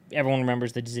 like, everyone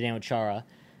remembers the Zdeno Chara.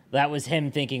 That was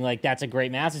him thinking, like, that's a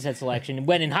great master set selection.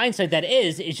 When in hindsight, that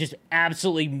it's just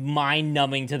absolutely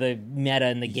mind-numbing to the meta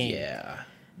in the game. Yeah.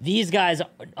 These guys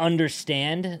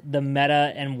understand the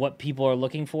meta and what people are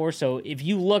looking for. So if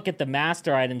you look at the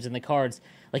master items in the cards,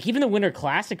 like even the Winter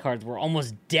Classic cards were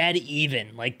almost dead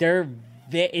even. Like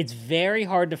it's very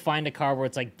hard to find a card where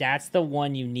it's like, that's the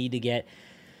one you need to get.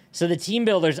 So the team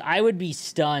builders, I would be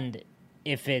stunned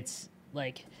if it's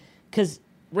like, because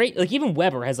like even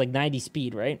Weber has like 90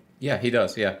 speed, right? Yeah, he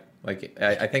does. Yeah. Like,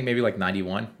 I think maybe like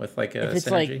 91 with like a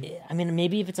synergy. Like, I mean,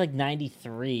 maybe if it's like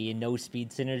 93 and no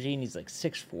speed synergy and he's like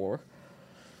 6'4".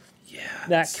 Yeah.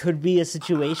 That could be a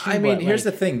situation. I mean, here's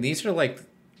the thing. These are like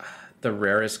the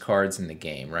rarest cards in the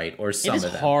game, right? Or some of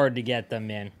them. It's hard to get them,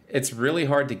 man. It's really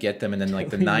hard to get them. And then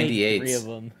like the 98s. 3 of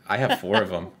them. I have 4 of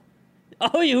them.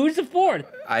 Oh, who's the 4th?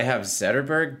 I have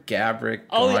Zetterberg, Gabrick,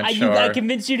 Gonchar. I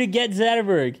convinced you to get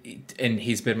Zetterberg. And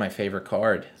he's been my favorite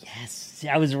card. Yes.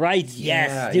 I was right.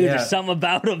 Yes, dude. There's something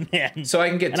about him, man. So I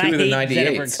can get 2 of the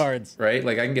 98s cards, right?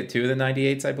 Like I can get 2 of the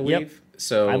 98s, I believe. Yep.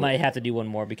 So I might have to do one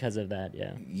more because of that.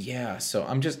 Yeah. Yeah. So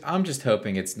I'm just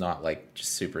hoping it's not like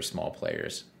just super small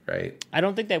players, right? I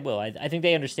don't think they will. I think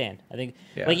they understand. I think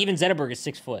like even Zetterberg is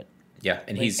 6 foot. Yeah,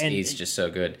 and he's just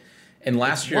so good. And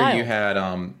last year you had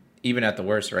even at the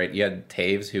worst, right? You had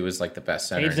Taves, who was like the best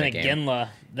center in the game. Ginla.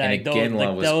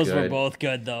 Those were both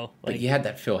good, though. But you had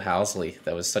that Phil Housley.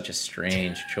 That was such a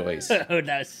strange choice. Oh,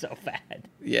 that was so bad.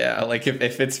 Yeah, like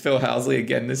if it's Phil Housley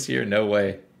again this year, no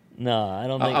way. No, I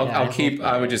don't think.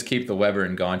 I would just keep the Weber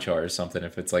and Gonchar or something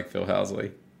if it's like Phil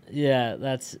Housley. Yeah,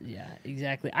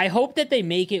 exactly. I hope that they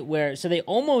make it where they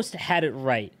almost had it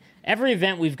right. Every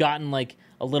event we've gotten like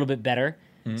a little bit better.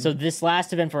 Mm-hmm. So this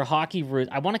last event for Hockey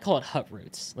Roots, I want to call it Hut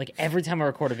Roots. Like every time I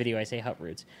record a video, I say Hut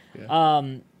Roots.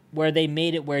 Yeah. Where they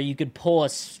made it where you could pull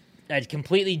a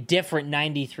completely different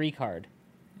 93 card.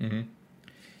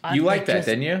 Mm-hmm. You liked that,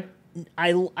 didn't you?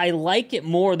 I like it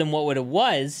more than what it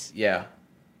was. Yeah.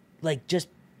 Like just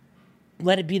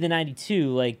let it be the 92.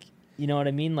 Like, you know what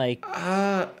I mean? Like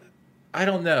I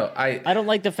don't know. I don't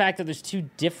like the fact that there's 2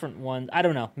 different ones. I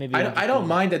don't know. Maybe I don't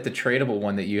mind that the tradable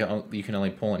one that you can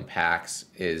only pull in packs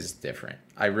is different.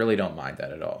 I really don't mind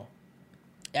that at all.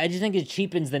 I just think it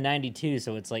cheapens the 92,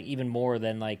 so it's like even more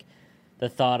than like the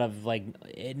thought of like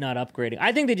it not upgrading.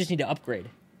 I think they just need to upgrade.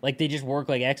 Like they just work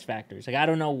like X Factors. Like I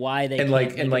don't know why they and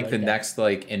like the next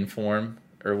like Inform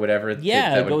or whatever.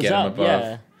 Yeah, that would get them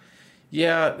above.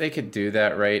 Yeah, they could do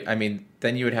that, right? I mean,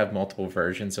 then you would have multiple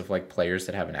versions of like players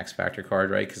that have an X Factor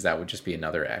card, right? Because that would just be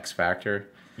another X Factor.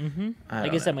 Mm-hmm. I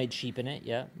guess that might cheapen it.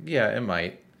 Yeah. Yeah, it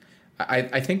might.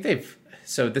 I think they've.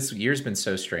 So this year's been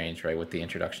so strange, right, with the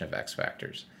introduction of X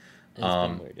Factors.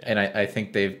 been weird, yeah. And I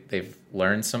think they've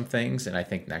learned some things, and I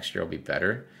think next year will be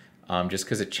better, just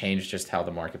because it changed just how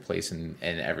the marketplace and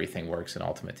everything works in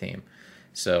Ultimate Team.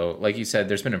 So, like you said,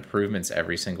 there's been improvements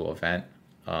every single event.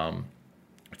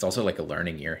 It's also like a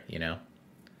learning year, you know?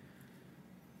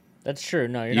 That's true.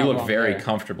 No, you're you not look wrong very there.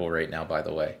 comfortable right now, by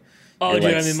the way. Oh, You're,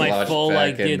 dude, like, I'm in my slouched full,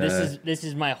 like, back dude, in this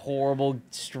is my horrible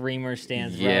streamer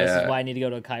stance, bro. Yeah. This is why I need to go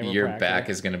to a chiropractor. Your back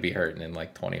is going to be hurting in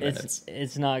like 20 minutes.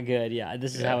 It's not good. Yeah,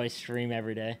 this is Yeah. how I stream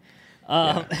every day.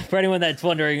 For anyone that's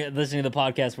wondering, listening to the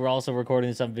podcast, we're also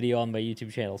recording some video on my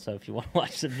YouTube channel. So if you want to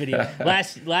watch the video,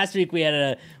 last week we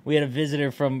had a visitor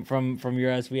from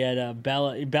your house. We had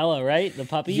Bella, right, the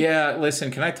puppy. Yeah, listen,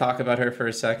 can I talk about her for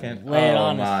a second? Lay it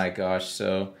on us. My gosh,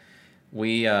 so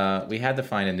we had to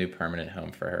find a new permanent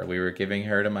home for her. We were giving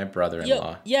her to my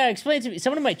brother-in-law. Yeah, explain it to me.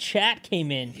 Someone in my chat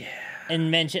came in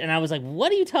and mentioned, and I was like, "What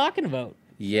are you talking about?"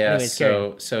 Yeah, Anyways,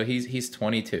 so he's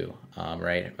 22,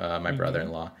 right? My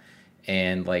brother-in-law.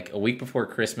 And like a week before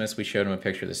Christmas, we showed him a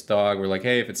picture of this dog. We're like,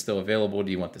 hey, if it's still available,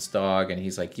 do you want this dog? And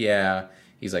he's like, yeah.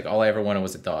 He's like, all I ever wanted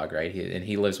was a dog, right? And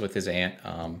he lives with his aunt.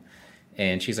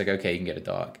 And she's like, okay, you can get a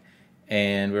dog.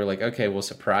 And we were like, okay, we'll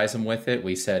surprise him with it.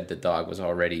 We said the dog was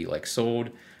already like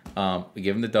sold. We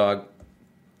give him the dog.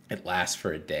 It lasts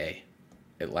for a day.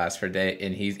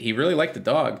 And he really liked the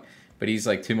dog, but he's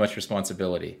like too much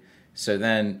responsibility. So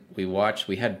then we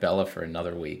had Bella for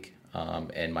another week.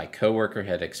 And my coworker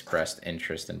had expressed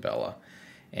interest in Bella,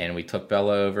 and we took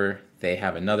Bella over. They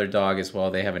have another dog as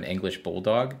well. They have an English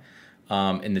bulldog,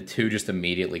 and the two just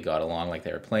immediately got along like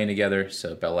they were playing together.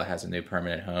 So Bella has a new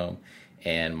permanent home,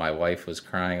 and my wife was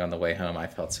crying on the way home. I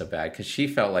felt so bad because she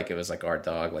felt like it was like our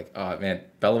dog. Like, oh man,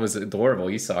 Bella was adorable.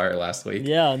 You saw her last week.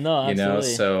 Yeah, no, absolutely. You know,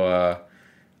 so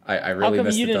I really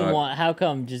miss the dog. How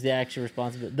come just the actual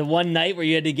responsibility? The one night where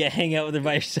you had to hang out with her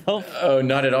by yourself? Oh,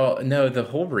 not at all. No, the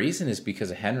whole reason is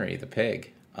because of Henry, the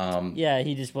pig. Yeah,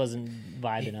 he just wasn't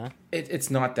vibing, huh? It's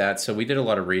not that. So we did a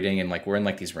lot of reading, and like we're in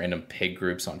like these random pig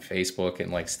groups on Facebook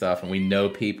and like stuff, and we know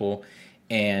people.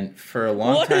 And for a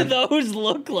long time, what do those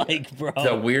look like, bro?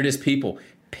 The weirdest people.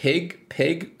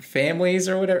 Pig families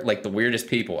or whatever, like the weirdest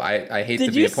people. I hate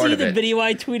to be a part of it. Did you see the video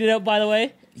I tweeted out, by the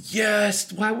way?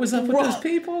 Yes. Why was up with those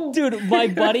people? Dude, my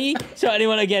buddy, so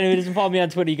anyone, again, who doesn't follow me on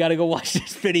Twitter, you got to go watch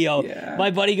this video. Yeah.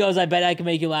 My buddy goes, I bet I can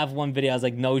make you laugh one video. I was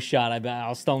like, no shot. I bet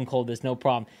I'll stone cold this, no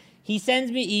problem. He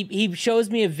sends me, he shows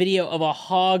me a video of a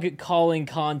hog calling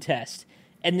contest.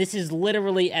 And this is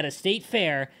literally at a state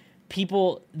fair,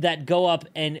 people that go up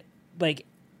and like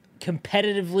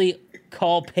competitively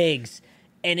call pigs.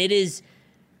 And it is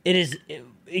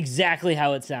exactly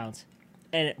how it sounds.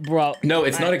 And bro, no,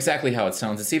 it's not exactly how it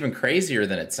sounds. It's even crazier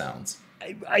than it sounds.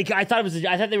 I thought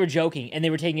I thought they were joking, and they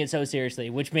were taking it so seriously,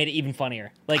 which made it even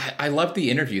funnier. Like, I love the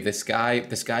interview. This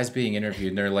guy's being interviewed,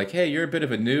 and they're like, "Hey, you're a bit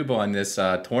of a noob on this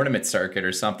tournament circuit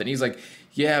or something." He's like,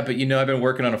 "Yeah, but you know, I've been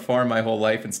working on a farm my whole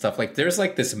life and stuff." Like, there's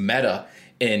like this meta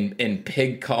in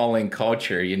pig calling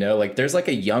culture, you know, like there's like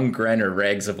a young Gren or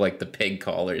Regs of like the pig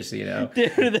callers, you know.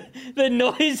 Dude, the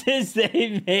noises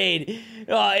they made,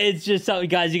 it's just something,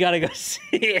 guys. You gotta go see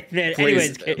it, man.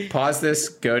 Please, anyways, pause this.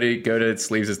 Go to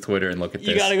Sleeves' Twitter and look at this.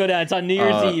 You gotta go down. It's on New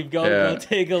Year's Eve. Go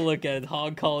take a look at it.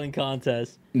 Hog calling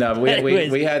contest. No,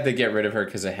 we had to get rid of her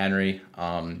because of Henry.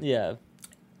 Yeah.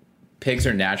 Pigs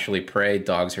are naturally prey.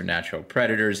 Dogs are natural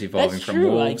predators, evolving That's from true,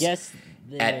 wolves. I guess.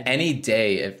 At any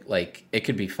day, if like it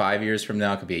could be 5 years from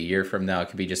now, it could be a year from now, it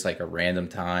could be just like a random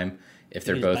time. If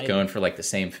they're both going for like the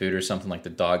same food or something, like the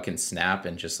dog can snap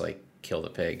and just like kill the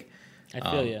pig. I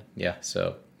feel you. Yeah,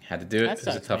 so had to do it. It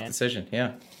was a tough decision.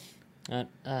 Yeah.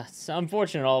 It's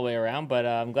unfortunate all the way around, but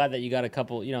I'm glad that you got a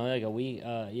couple, you know, like a week,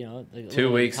 you know, like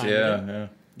 2 weeks. Yeah.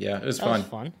 It was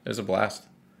fun. It was a blast.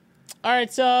 All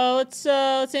right, so let's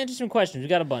answer some questions. We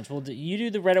got a bunch. You do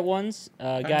the Reddit ones,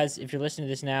 guys. If you're listening to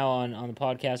this now on the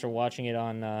podcast or watching it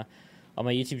on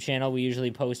my YouTube channel, we usually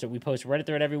post it. We post a Reddit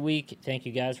thread every week. Thank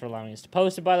you guys for allowing us to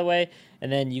post it, by the way.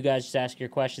 And then you guys just ask your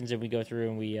questions, and we go through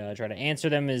and we try to answer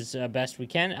them as best we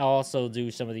can. I'll also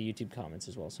do some of the YouTube comments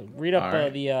as well. So read up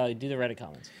do the Reddit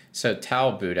comments. So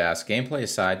Tal Boot asks, gameplay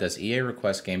aside, does EA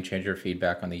request game changer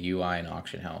feedback on the UI and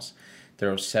Auction House?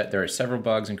 There are several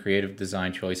bugs and creative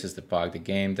design choices that bog the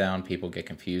game down. People get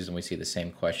confused, and we see the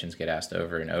same questions get asked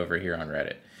over and over here on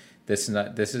Reddit. This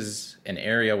is an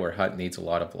area where HUT needs a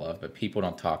lot of love, but people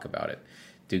don't talk about it.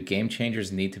 Do game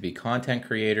changers need to be content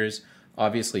creators?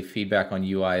 Obviously, feedback on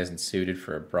UI isn't suited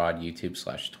for a broad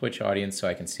YouTube/Twitch audience, so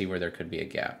I can see where there could be a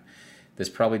gap. This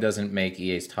probably doesn't make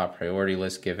EA's top priority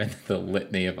list given the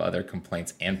litany of other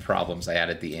complaints and problems. I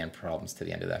added the "and problems" to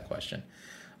the end of that question.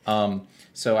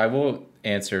 So I will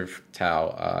answer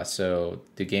Tao. So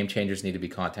do game changers need to be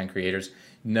content creators?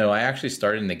 No, I actually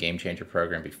started in the Game Changer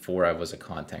program before I was a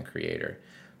content creator.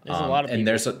 There's a lot of and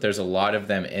people. there's a lot of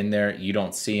them in there. You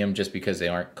don't see them just because they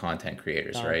aren't content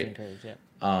creators, right?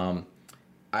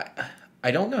 I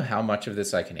don't know how much of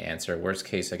this I can answer. Worst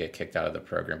case, I get kicked out of the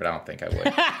program, but I don't think I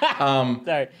would.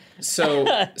 Sorry.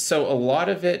 So a lot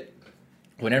of it,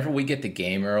 whenever we get the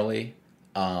game early,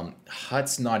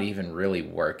 HUT's not even really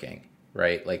working,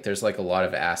 right? Like there's like a lot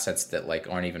of assets that like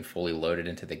aren't even fully loaded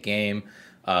into the game.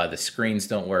 The screens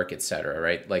don't work, etc.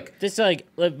 Right? Like this, like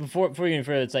before you go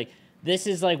further, it's like this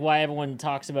is like why everyone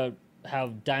talks about how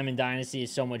Diamond Dynasty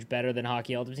is so much better than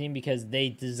Hockey Ultimate Team, because they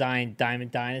designed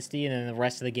Diamond Dynasty and then the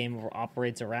rest of the game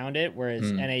operates around it. Whereas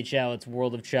NHL, it's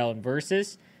World of Chell and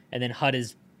Versus, and then HUT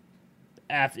is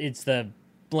it's the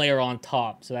layer on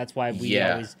top. So that's why we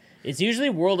always. It's usually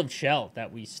World of Chell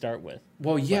that we start with.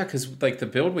 Well, yeah, because like the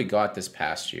build we got this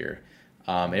past year,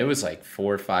 it was like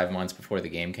 4 or 5 months before the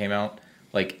game came out.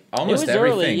 Like almost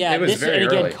everything. Early, yeah. It was very and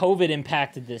again, early. COVID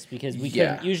impacted this because we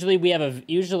couldn't. Usually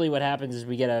what happens is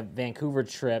we get a Vancouver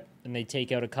trip and they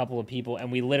take out a couple of people, and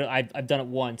we literally I've done it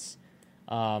once,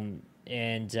 and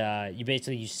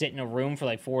you sit in a room for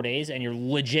like 4 days and you're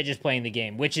legit just playing the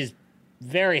game, which is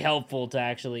very helpful to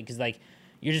actually, because like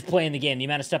you're just playing the game. The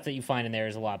amount of stuff that you find in there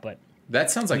is a lot, but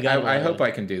that sounds like I hope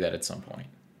I can do that at some point.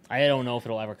 I don't know if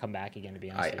it'll ever come back again, to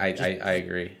be honest. I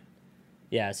agree.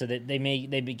 Yeah, so that they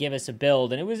give us a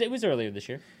build, and it was earlier this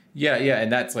year. Yeah,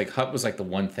 and that's like HUT was like the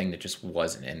one thing that just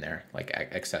wasn't in there, like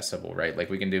accessible, right? Like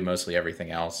we can do mostly everything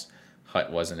else.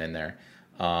 HUT wasn't in there.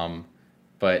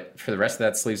 But for the rest of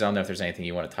that, Sleeves, I don't know if there's anything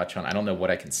you want to touch on. I don't know what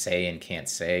I can say and can't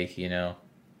say, you know?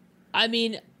 I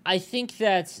mean, I think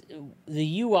that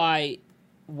the UI,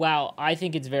 wow, I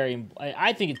think it's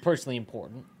personally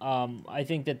important. I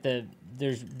think that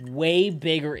there's way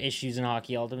bigger issues in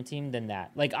Hockey Ultimate Team than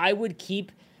that. Like, I would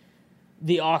keep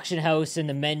the auction house and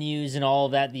the menus and all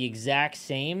of that the exact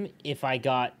same if I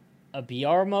got a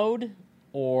BR mode,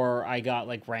 or I got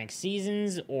like ranked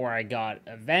seasons, or I got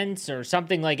events or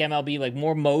something like MLB, like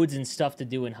more modes and stuff to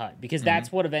do in HUT, because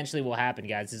that's what eventually will happen,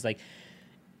 guys. Is like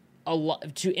a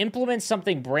lot to implement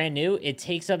something brand new. It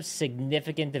takes up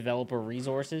significant developer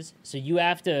resources, so you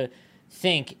have to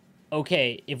think,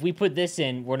 okay, if we put this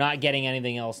in, we're not getting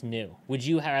anything else new. Would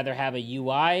you rather have a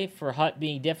UI for HUT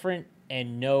being different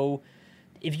and no?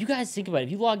 If you guys think about it,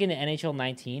 if you log into NHL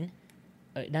 19,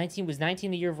 19 was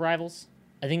 19 the year of Rivals?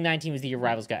 I think 19 was the year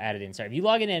Rivals got added in. Sorry. If you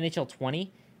log into NHL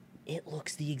 20, it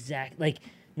looks the exact, like,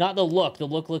 not the look. The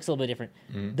look looks a little bit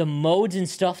different. The modes and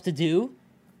stuff to do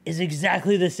is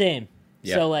exactly the same.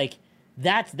 Yeah. So, like,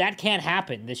 that can't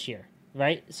happen this year,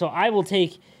 right? So I will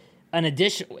take an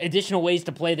additional ways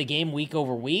to play the game week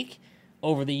over week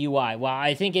over the UI. While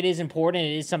I think it is important,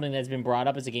 it is something that's been brought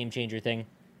up as a game changer thing,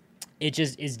 it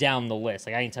just is down the list.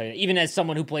 Like, I can tell you, even as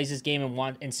someone who plays this game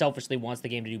and selfishly wants the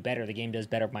game to do better, the game does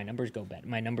better. My numbers go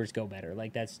better.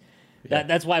 Like, that's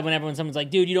why whenever someone's like,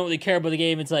 dude, you don't really care about the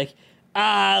game, it's like,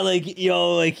 I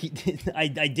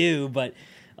do, but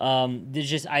there's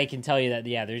just, I can tell you that,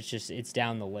 yeah, it's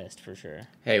down the list for sure.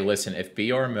 Hey, listen, if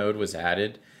BR mode was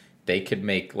added, they could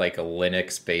make like a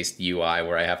Linux-based UI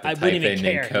where I have to type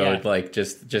in code, like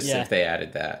just if they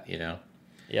added that, you know?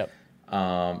 Yep.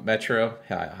 Metro,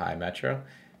 hi Metro.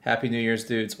 Happy New Year's,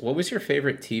 dudes. What was your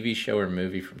favorite TV show or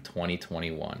movie from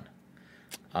 2021?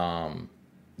 You have one,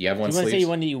 Do you want to say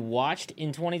one that you watched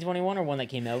in 2021 or one that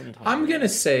came out in 2021? I'm going to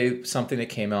say something that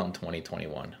came out in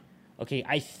 2021. Okay,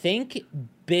 I think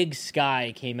Big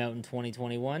Sky came out in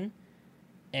 2021,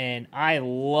 and I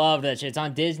love that shit. It's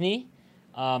on Disney.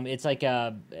 It's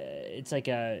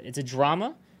a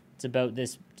drama. It's about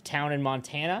this town in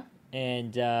Montana,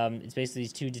 and it's basically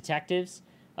these two detectives,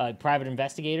 private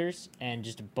investigators, and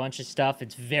just a bunch of stuff.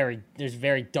 It's very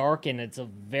dark, and it's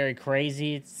very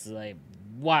crazy. It's like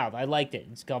wild. I liked it.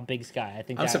 It's called Big Sky. I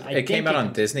think it came out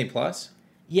on Disney Plus.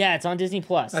 Yeah, it's on Disney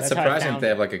Plus. That's surprising. They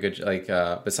have like a good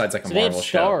besides like a Marvel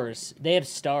show. They have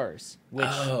Stars. Which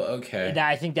okay.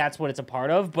 I think that's what it's a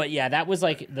part of. But yeah, that was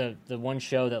like the one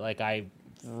show that like I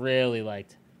really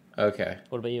liked. Okay.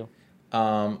 What about you?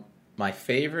 My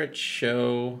favorite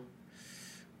show,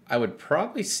 I would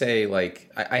probably say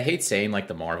like I hate saying like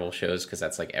the Marvel shows because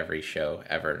that's like every show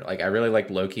ever. Like I really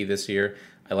liked Loki this year.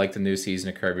 I like the new season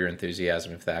of Curb Your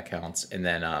Enthusiasm, if that counts. And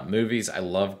then movies, I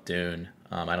love Dune.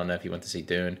 I don't know if you went to see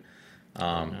Dune.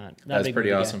 That's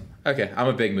pretty awesome. Guy. Okay, I'm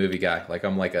a big movie guy. Like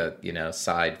I'm like a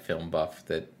side film buff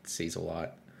that sees a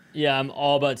lot. Yeah, I'm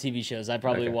all about TV shows. I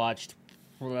probably watched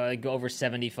like over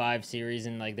 75 series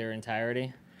in like their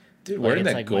entirety. Dude, we're in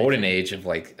that golden age of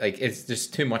like it's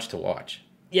just too much to watch.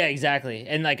 Yeah, exactly.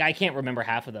 And like I can't remember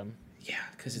half of them. Yeah,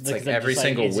 because it's like every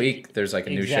single week there's like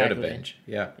a new show to binge.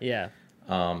 Yeah. Yeah.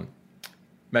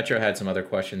 Metro had some other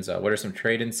questions. What are some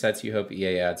trade-in sets you hope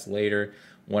EA adds later?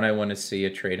 One, I want to see a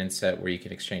trade-in set where you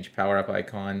can exchange power-up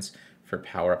icons for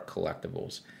power-up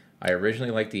collectibles. I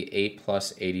originally liked the 8+,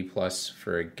 80+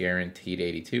 for a guaranteed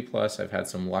 82+. I've had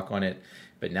some luck on it,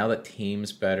 but now that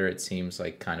Team's better, it seems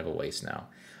like kind of a waste now.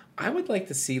 I would like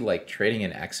to see like trading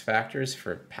in X Factors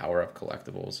for power-up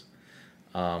collectibles.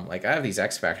 Like I have these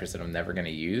X Factors that I'm never going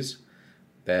to use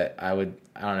that I don't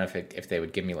know if they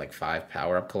would give me like 5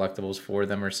 power-up collectibles for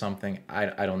them or something.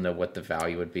 I don't know what the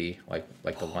value would be, like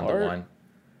the 1-to-1.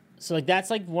 So like that's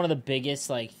like one of the biggest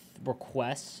like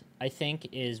requests, I think,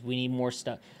 is we need more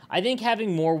stuff. I think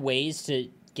having more ways to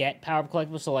get power-up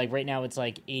collectibles, so like right now it's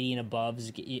like 80 and above,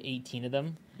 18 of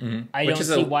them. Mm-hmm. I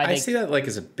see that like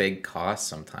as a big cost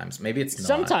sometimes. Maybe it's not.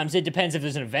 Sometimes it depends if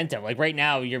there's an event out. Like right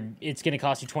now, it's going to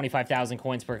cost you 25,000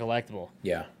 coins per collectible.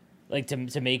 Yeah. Like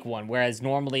to make one, whereas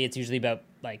normally it's usually about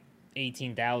like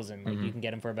 18,000. Like you can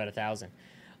get them for about 1,000.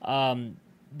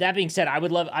 That being said, I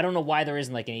don't know why there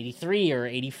isn't like an 83 or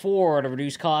 84 at a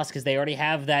reduced cost, because they already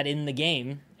have that in the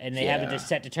game and they have a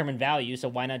set determined value. So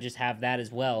why not just have that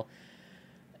as well?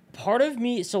 Part of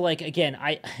me, so like again,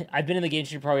 I've been in the Game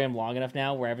Street program long enough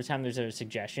now where every time there's a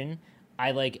suggestion,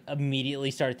 I like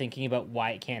immediately start thinking about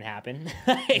why it can't happen.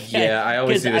 Yeah, I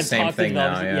always do the same thing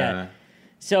now. Yeah.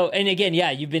 So, and again,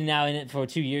 you've been now in it for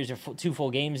 2 years or 2 full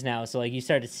games now. So like you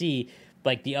start to see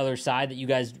like the other side that you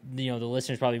guys, the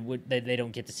listeners probably they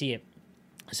don't get to see it.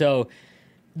 So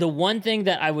the one thing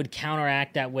that I would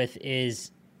counteract that with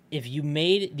is if you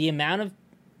made the amount of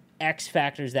X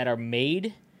Factors that are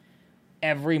made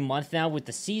every month now with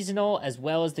the seasonal as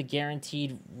well as the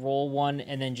guaranteed roll one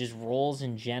and then just rolls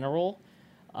in general.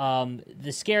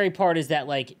 The scary part is that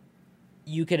like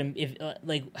you could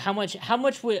how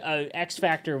much would X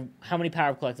Factor, how many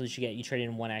power collectibles you get you trade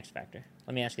in one X Factor?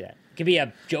 Let me ask you that. It could be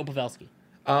a Joe Pavelski.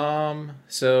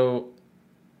 So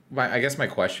I guess my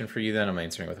question for you then, I'm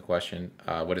answering with a question.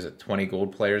 What is it? 20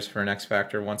 gold players for an X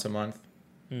Factor once a month?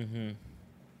 Mm-hmm.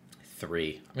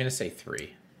 3. I'm going to say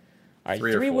 3. All right,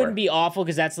 3 wouldn't be awful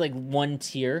because that's like one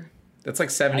tier. That's like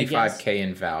 75K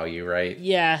in value, right?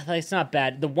 Yeah, like, it's not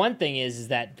bad. The one thing is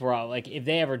that, bro, like if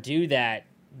they ever do that,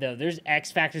 though, there's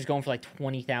X Factors going for like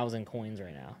 20,000 coins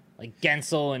right now. Like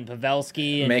Gensel and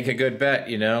Pavelski. And, make a good bet,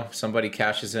 somebody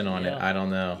cashes in on it. I don't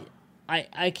know.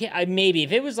 I can't. Maybe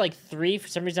if it was like 3, for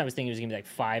some reason I was thinking it was gonna be like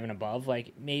 5 and above.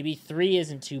 Like maybe 3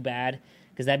 isn't too bad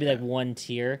because that'd be like one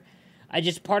tier.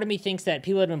 Part of me thinks that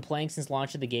people that have been playing since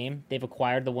launch of the game, they've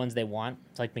acquired the ones they want.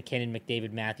 It's like McKinnon,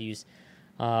 McDavid, Matthews,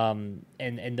 and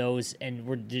those, and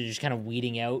they're just kind of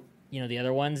weeding out, the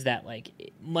other ones that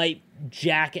like might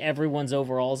jack everyone's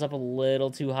overalls up a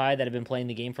little too high that have been playing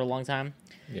the game for a long time.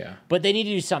 Yeah, but they need to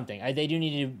do something. They do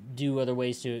need to do other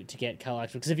ways to get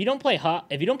collectibles, because if you don't play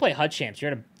HUT champs,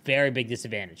 you're at a very big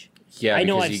disadvantage. Yeah, I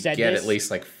know I've said get at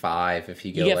least like 5 if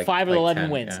you go. You get like, 5 or 11 10.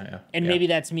 wins, and maybe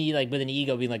that's me like with an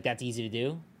ego being like that's easy to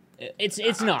do.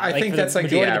 It's not. I think that's like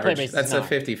the average. That's a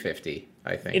 50-50.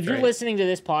 I think. If you're listening to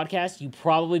this podcast, you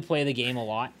probably play the game a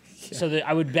lot. Yeah. So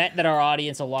I would bet that our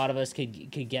audience, a lot of us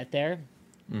could get there.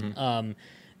 Mm-hmm.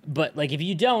 But like if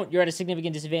you don't, you're at a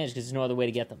significant disadvantage because there's no other way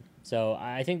to get them. So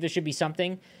I think there should be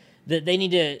something that they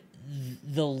need to.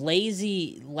 The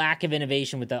lazy lack of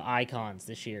innovation with the icons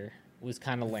this year was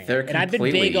kind of lame. And I've been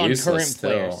big on current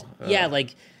players. Ugh. Yeah,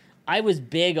 like I was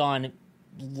big on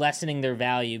lessening their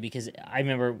value because I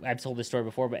remember I've told this story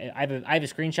before, but I have a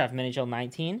screenshot from NHL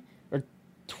 19 or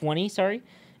 20, sorry,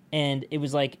 and it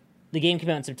was like the game came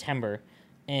out in September,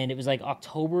 and it was like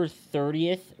October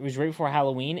 30th. It was right before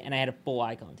Halloween, and I had a full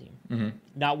icon team. Mm-hmm.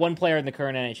 Not one player in the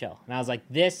current NHL, and I was like,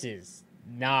 this is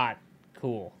not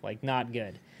cool, like not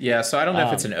good. Yeah, so I don't know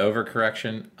if it's an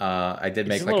overcorrection. I did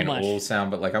make like an old sound,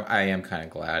 but like I am kind of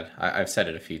glad. I've said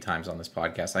it a few times on this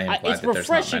podcast. I am glad it's that there's not many. It's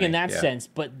refreshing in that sense,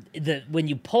 but when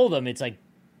you pull them, it's like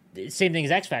same thing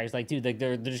as X Factors. Like, dude,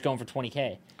 they're just going for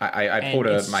 20K. I pulled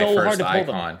my first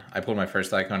icon. I pulled my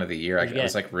first icon of the year. I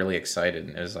was like really excited,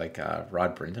 and it was like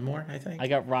Rod Brindamore, I think. I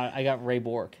got Ray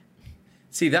Bork.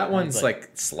 See, that one's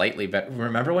like slightly better.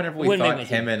 Remember whenever we thought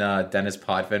him and Dennis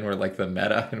Potvin were like the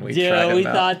meta, and we tried him we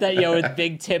out? Thought that with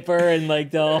Big Tipper and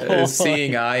like the whole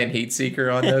Seeing Eye and Heat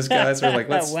Seeker on those guys. We're like,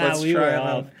 let's try them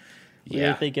out. We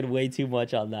were thinking way too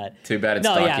much on that. Too bad it's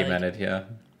documented. Yeah,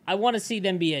 I want to see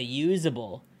them be a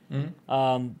usable,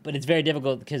 but it's very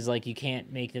difficult because like you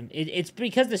can't make them. It's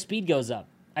because the speed goes up.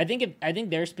 I think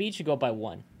their speed should go up by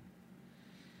 1.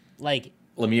 Like.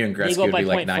 Lemieux and Gretzky would be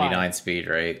like 99 speed,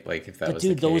 right? Like if that was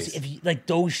the case.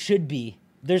 Those should be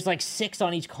There's like 6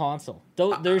 on each console.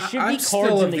 There should be I'm cards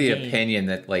still in of the the game. opinion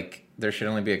that like there should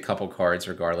only be a couple cards,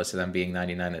 regardless of them being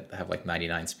 99, that have like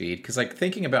 99 speed. Because like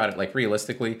thinking about it, like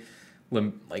realistically,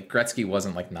 like Gretzky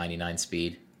wasn't like 99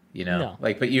 speed, you know. No.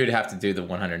 Like, but you'd have to do the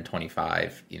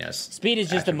 125, you know. Speed is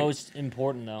just the attribute. most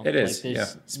important, though. It is, Like, yeah.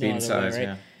 there's Speed no and other way, size, right?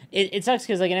 yeah. It sucks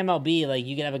because, like, in MLB, like,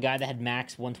 you could have a guy that had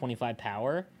max 125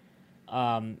 power,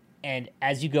 and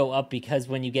as you go up, because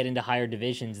when you get into higher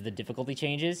divisions, the difficulty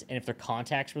changes, and if their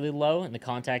contact's really low, and the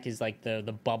contact is, like, the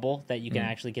bubble that you can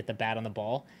actually get the bat on the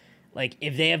ball, like,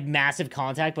 if they have massive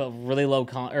contact but really low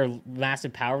or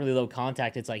massive power, really low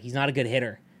contact, it's like, he's not a good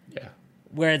hitter. Yeah.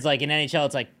 Whereas, like, in NHL,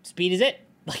 it's like, speed is it.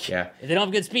 Like, Yeah. if they don't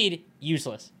have good speed,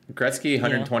 useless. Gretzky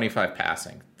 125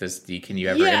 passing. Can you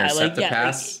ever Yeah, intercept like, the yeah,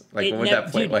 pass? it- Like, it what would nev-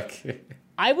 that play dude, like?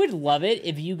 I would love it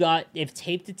if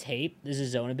tape to tape, there's a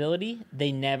zone ability.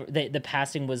 The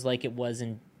passing was like it was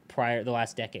in the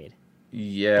last decade.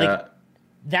 Yeah. Like,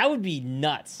 that would be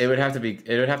nuts. It would have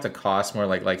to cost more,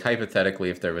 like hypothetically,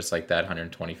 if there was like that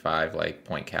 125 like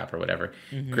point cap or whatever,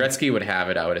 Gretzky would have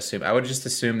it. I would just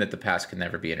assume that the pass could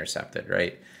never be intercepted,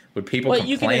 right? Would people But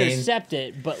you can complain? intercept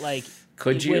it, but like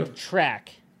Could it you? would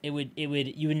track. You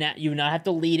would not have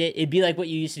to lead it. It'd be like what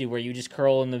you used to do, where you just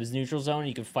curl in the neutral zone and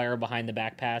you could fire behind the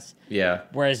back pass. Yeah.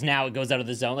 Whereas now it goes out of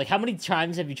the zone. Like, how many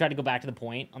times have you tried to go back to the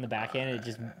point on the backhand and it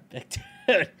just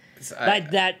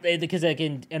because like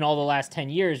in all the last 10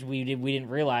 years we didn't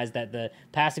realize that the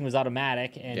passing was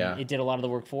automatic and it did a lot of the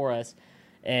work for us.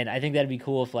 And I think that'd be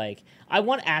cool if, like, I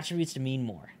want attributes to mean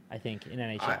more, I think, in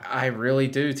NHL. I really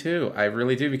do too. I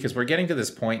really do, because we're getting to this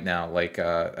point now. Like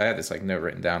I had this like note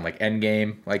written down, like end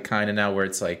game, like kind of now, where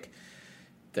it's like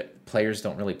the players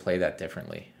don't really play that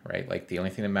differently, right? Like the only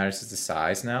thing that matters is the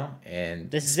size now, and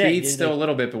This is speed's it. still Like, a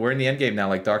little bit, but we're in the end game now.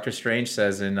 Like Doctor Strange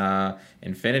says in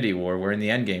Infinity War, we're in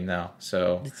the end game now.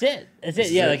 So That's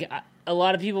it. Yeah, like a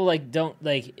lot of people like don't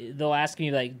like. They'll ask me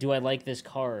like, "Do I like this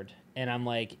card?" And I'm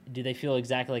like, "Do they feel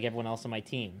exactly like everyone else on my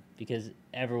team?" Because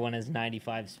everyone is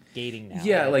 95 skating now.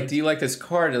 yeah, right? like do you like this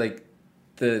card? Like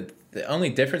the only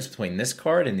difference between this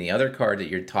card and the other card that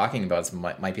you're talking about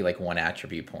might be like one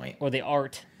attribute point. Or the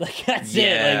art, like that's it.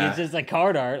 Yeah. Like it's just like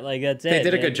card art, like that's it. They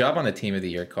did a man. good job on the Team of the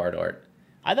Year card art.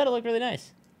 I thought it looked really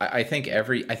nice. I think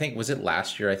was it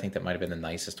last year? I think that might have been the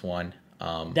nicest one.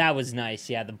 That was nice.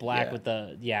 Yeah, the black Yeah. with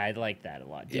the I like that a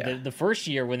lot. Dude, Yeah. the first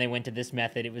year when they went to this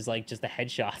method, it was like just the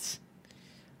headshots.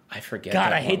 I forget. God,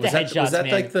 that I hate one. the Was headshots, that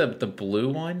man. like the blue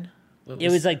one?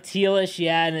 It was like tealish,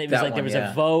 yeah, and it was That like there one, was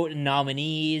yeah. a vote and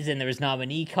nominees, and there was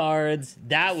nominee cards.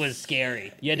 That was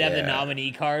scary. You had to have the Yeah.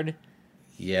 nominee card.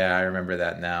 Yeah, I remember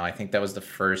that now. I think that was the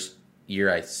first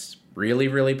year I really,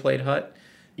 really played Hut,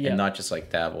 Yeah. and not just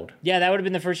like dabbled. Yeah, that would have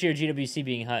been the first year of GWC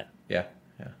being Hut, Yeah.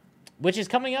 which is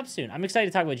coming up soon. I'm excited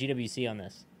to talk about GWC on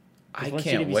this. 'Cause I once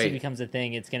can't GWC wait. becomes a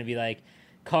thing, it's going to be like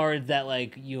cards that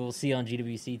like you'll see on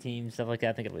GWC teams, stuff like that.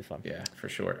 I think it'll be fun. Yeah, for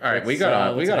sure. All right, we Let's,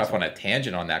 got what's off next on a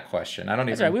tangent on that question. I don't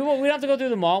That's even. right. We don't have to go through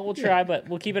them all. We'll try, but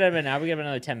we'll keep it at an hour. We got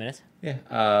another 10 minutes.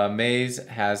 Yeah. Maze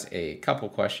has a couple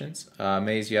questions.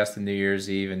 Maze, you asked the New Year's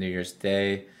Eve and New Year's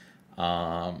Day.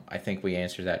 I think we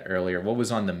answered that earlier. What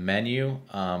was on the menu?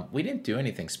 We didn't do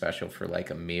anything special for like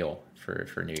a meal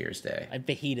for New Year's Day. Like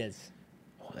fajitas.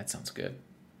 Oh, that sounds good.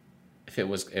 If it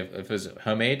was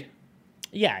homemade,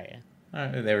 Yeah.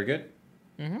 they were good.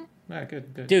 Mm-hmm. Yeah,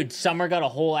 good. Dude, Summer got a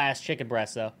whole ass chicken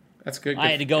breast though. That's good. I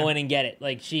had to go in and get it.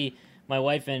 Like my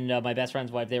wife and my best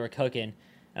friend's wife, they were cooking,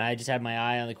 and I just had my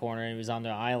eye on the corner, and it was on the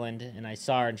island, and I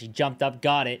saw her, and she jumped up,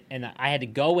 got it, and I had to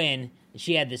go in. And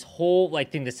she had this whole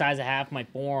like thing the size of half my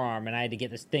forearm, and I had to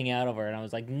get this thing out of her, and I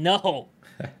was like, no.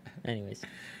 Anyways,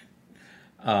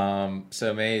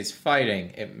 So Maze,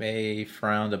 fighting. It may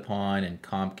frowned upon in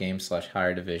comp game /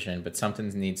 higher division, but something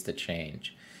needs to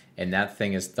change. And that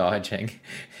thing is dodging.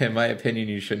 In my opinion,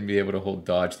 you shouldn't be able to hold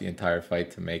dodge the entire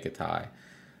fight to make a tie.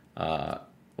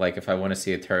 Like if I want to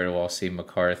see a turtle, I'll see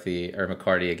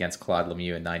McCarty against Claude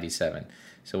Lemieux in 97.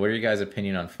 So what are your guys'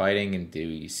 opinion on fighting, and do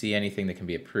you see anything that can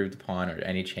be improved upon or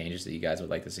any changes that you guys would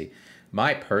like to see?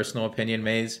 My personal opinion,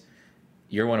 Maze,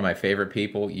 you're one of my favorite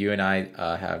people. You and I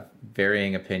have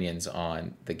varying opinions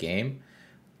on the game.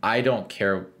 I don't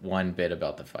care one bit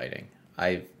about the fighting.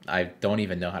 I don't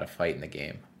even know how to fight in the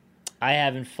game. I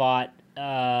haven't fought in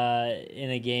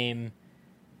a game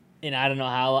in I don't know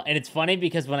how long. And it's funny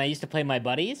because when I used to play my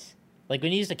buddies, like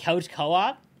when you used to couch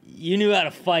co-op, you knew how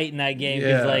to fight in that game. 'Cause,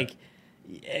 Yeah. like,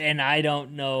 and I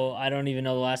don't even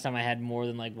know the last time I had more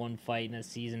than like one fight in a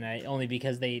season. Only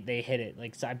because they hit it.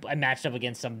 Like, so I matched up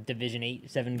against some Division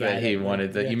 7 guy. But he that,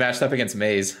 wanted yeah. You matched up against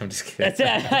Maze. I'm just kidding. That's it.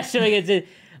 I matched up against it.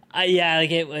 Yeah,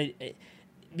 like it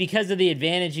because of the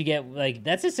advantage you get, like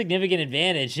that's a significant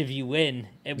advantage if you win.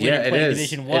 When yeah, you play it is.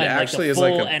 Division 1, it actually like the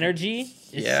is full like energy.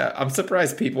 Yeah, I'm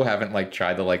surprised people haven't like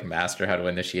tried to like master how to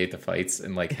initiate the fights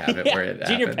and like have it where it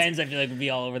Junior happens. Pens, I feel like would be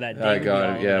all over that. Oh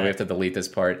god, yeah, we have to delete this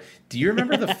part. Do you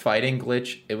remember the fighting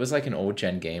glitch? It was like an old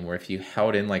gen game where if you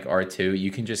held in like R2,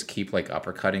 you can just keep like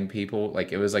uppercutting people.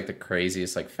 Like it was like the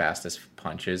craziest, like fastest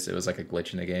punches. It was like a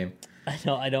glitch in the game.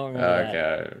 I don't remember that.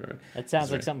 Okay. That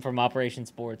sounds like something from Operation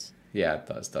Sports. Yeah, it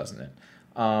does, doesn't it?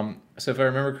 So if I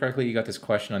remember correctly, you got this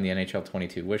question on the NHL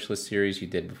 22 wishlist series you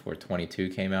did before 22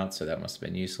 came out, so that must have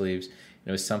been you, Sleeves. And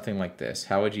it was something like this.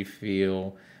 How would you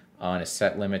feel on a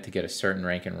set limit to get a certain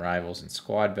rank in rivals and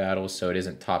squad battles so it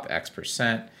isn't top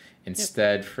X%?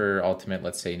 Instead, for Ultimate,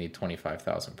 let's say you need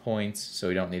 25,000 points, so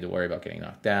we don't need to worry about getting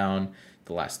knocked down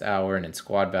the last hour. And in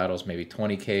squad battles, maybe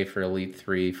 20K for Elite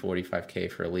 3,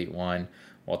 45K for Elite 1,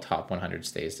 while top 100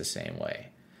 stays the same way.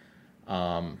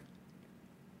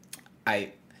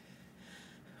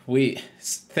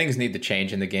 Things need to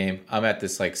change in the game. I'm at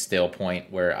this like stale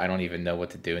point where I don't even know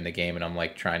what to do in the game, and I'm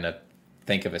like trying to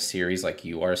think of a series like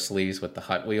you are, Sleeves, with the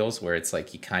Hut Wheels, where it's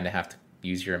like you kind of have to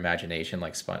use your imagination,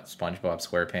 like SpongeBob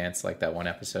SquarePants, like that one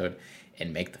episode,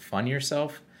 and make the fun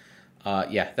yourself.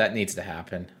 Yeah, that needs to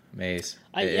happen, Maze.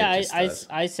 I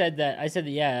said that.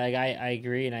 Yeah, like I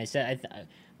agree, and I said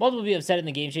multiple people have said it in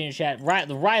the Game Changer chat.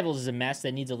 The Rivals is a mess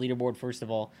that needs a leaderboard. First of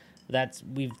all,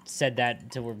 we've said that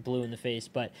until we're blue in the face.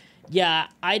 But yeah,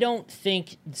 I don't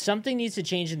think something needs to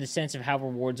change in the sense of how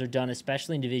rewards are done,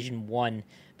 especially in Division 1,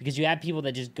 because you have people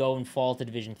that just go and fall to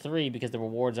Division 3 because the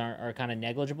rewards are kind of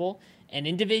negligible. And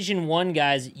in Division 1,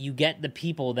 guys, you get the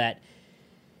people that,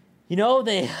 you know,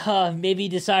 they maybe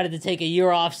decided to take a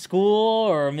year off school,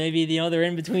 or maybe, you know, they're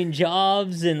in between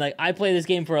jobs. And like, I play this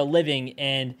game for a living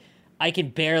and I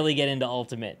can barely get into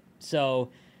Ultimate. So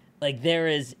like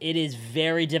it is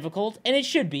very difficult, and it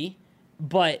should be,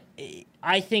 but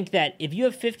I think that if you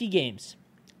have 50 games,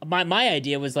 my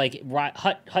idea was like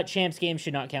Hut Champs games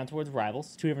should not count towards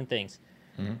Rivals. Two different things.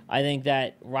 Mm-hmm. I think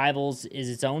that Rivals is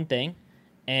its own thing,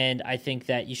 and I think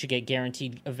that you should get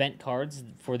guaranteed event cards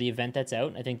for the event that's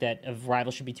out. I think that a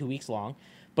Rivals should be 2 weeks long,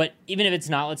 but even if it's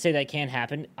not, let's say that can't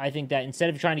happen, I think that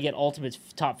instead of trying to get Ultimate's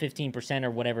top 15%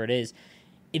 or whatever it is,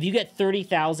 if you get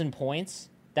 30,000 points,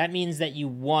 that means that you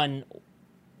won,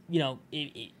 you know,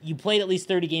 you played at least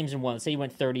 30 games and won. Let's say you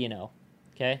went 30-0,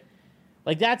 okay?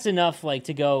 Like, that's enough, like,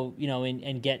 to go, you know,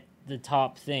 and get the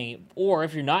top thing. Or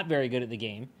if you're not very good at the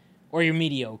game, or you're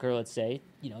mediocre, let's say,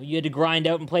 you know, you had to grind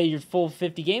out and play your full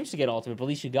 50 games to get Ultimate, but at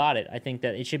least you got it. I think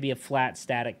that it should be a flat,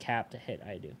 static cap to hit.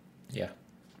 I do. Yeah.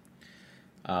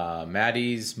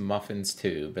 Maddie's Muffins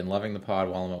too. Been loving the pod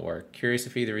while I'm at work. Curious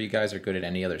if either of you guys are good at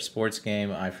any other sports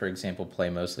game. I, for example, play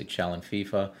mostly Chell and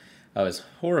FIFA. I was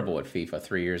horrible at FIFA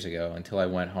 3 years ago until I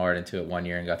went hard into it 1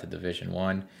 year and got to Division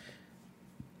 1.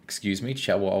 Excuse me,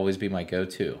 Chell will always be my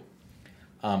go-to.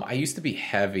 I used to be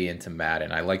heavy into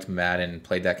Madden. I liked Madden,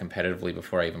 played that competitively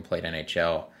before I even played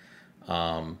NHL.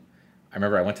 I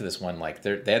remember I went to this one, like,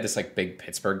 they had this, like, big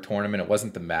Pittsburgh tournament. It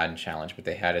wasn't the Madden Challenge, but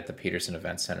they had it at the Peterson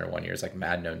Event Center 1 year. It was, like,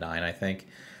 Madden 09, I think.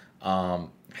 I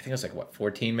think it was, like,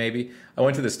 14 maybe? I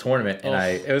went to this tournament, and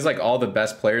it was, like, all the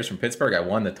best players from Pittsburgh. I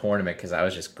won the tournament because I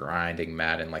was just grinding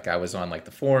Madden. Like, I was on, like,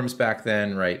 the forums back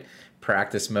then, right?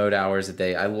 Practice mode hours a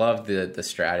day. I loved the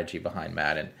strategy behind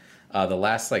Madden. The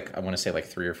last, like, I want to say, like,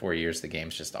 3 or 4 years, the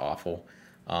game's just awful.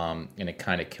 And it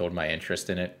kind of killed my interest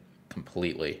in it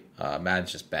completely.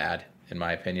 Madden's just bad, in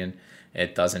my opinion.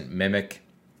 It doesn't mimic,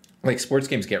 like, sports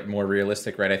games get more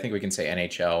realistic, right? I think we can say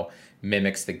NHL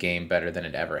mimics the game better than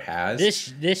it ever has.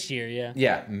 This year, yeah.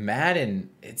 Yeah,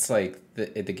 Madden, it's like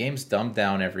the game's dumbed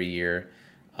down every year.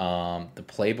 The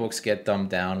playbooks get dumbed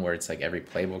down where it's like every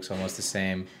playbook's almost the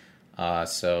same.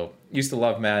 So used to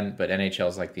love Madden, but NHL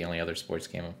is like the only other sports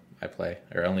game I play,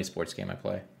 or only sports game I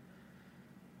play.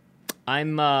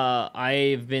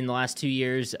 I've been the last 2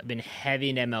 years, I've been heavy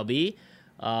in MLB.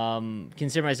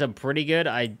 Consider myself pretty good.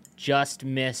 I just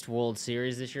missed World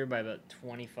Series this year by about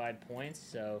 25 points.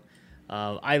 So,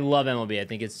 I love MLB. I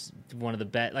think it's one of the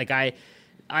best. Like I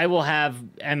will have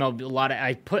MLB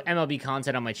I put MLB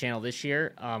content on my channel this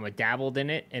year. I dabbled in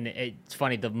it, and it's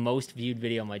funny. The most viewed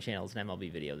video on my channel is an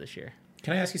MLB video this year.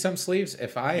 Can I ask you something, Sleeves?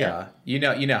 If I, you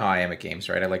know how I am at games,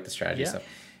 right? I like the strategy stuff.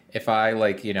 If I,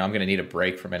 like, you know, I'm going to need a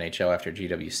break from NHL after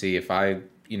GWC. If I,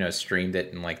 you know, streamed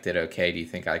it and, like, did okay, do you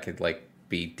think I could, like,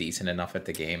 be decent enough at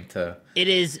the game to... It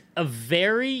is a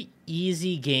very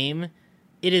easy game.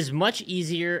 It is much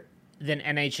easier than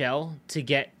NHL to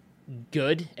get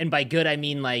good. And by good, I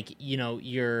mean, like, you know,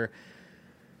 your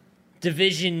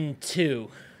Division 2.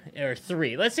 or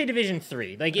 3. Let's say Division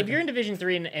 3. Like, if you're in Division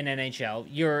 3 in NHL,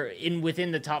 you're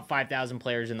within the top 5,000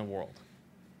 players in the world.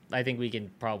 I think we can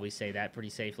probably say that pretty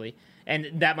safely.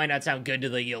 And that might not sound good to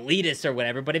the elitists or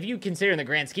whatever, but if you consider in the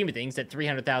grand scheme of things that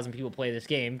 300,000 people play this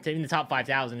game, in the top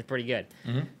 5,000 is pretty good.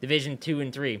 Division 2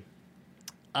 and 3.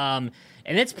 And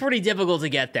it's pretty difficult to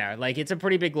get there. Like, it's a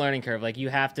pretty big learning curve. Like, you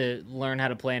have to learn how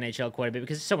to play NHL quite a bit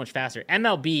because it's so much faster.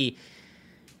 MLB,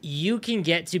 you can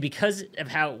get to, because of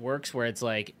how it works, where it's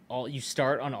like you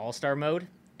start on All-Star mode,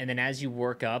 and then as you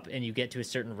work up and you get to a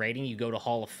certain rating, you go to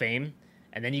Hall of Fame,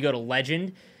 and then you go to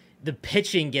Legend. The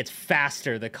pitching gets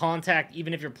faster. The contact,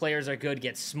 even if your players are good,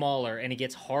 gets smaller, and it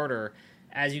gets harder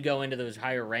as you go into those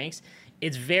higher ranks.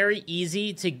 It's very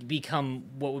easy to become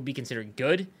what would be considered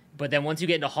good, but then once you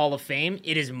get into Hall of Fame,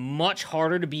 it is much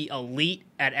harder to be elite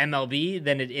at MLB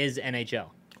than it is NHL.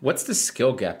 What's the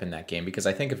skill gap in that game? Because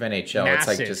I think of NHL,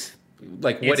 Massive. It's like just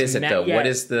like what is it though? Yeah. What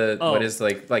is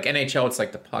like NHL? It's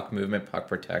like the puck movement, puck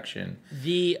protection,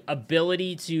 the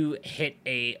ability to hit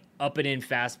a up and in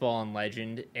fastball on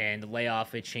Legend and lay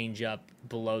off a changeup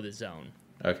below the zone.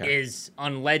 Okay. Is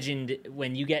on Legend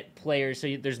when you get players.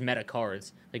 So there's meta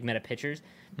cards, like meta pitchers.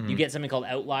 You get something called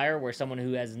Outlier, where someone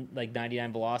who has like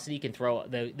 99 velocity can throw.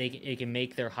 It can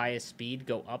make their highest speed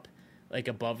go up, like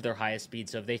above their highest speed.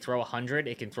 So if they throw 100,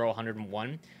 it can throw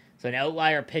 101. So an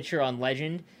Outlier pitcher on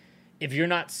Legend, if you're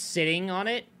not sitting on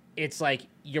it, it's like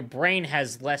your brain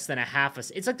has less than a half a...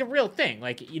 It's like the real thing.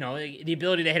 Like, you know, the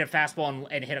ability to hit a fastball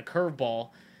and hit a curveball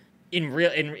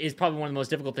is probably one of the most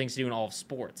difficult things to do in all of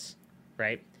sports,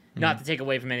 right? Not to take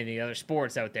away from any of the other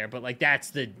sports out there, but like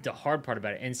that's the hard part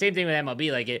about it. And same thing with MLB.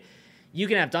 Like you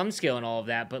can have thumb skill and all of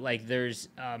that, but like there's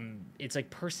it's like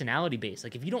personality based.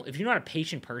 Like if you're not a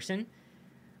patient person,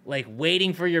 like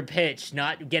waiting for your pitch,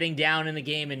 not getting down in the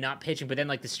game and not pitching, but then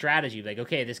like the strategy, like,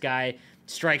 okay, this guy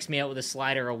strikes me out with a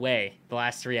slider away the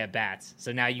last 3 at bats.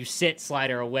 So now you sit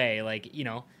slider away, like, you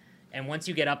know, and once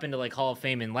you get up into like Hall of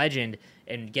Fame and Legend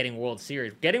and getting World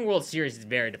Series is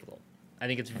very difficult. I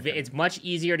think it's much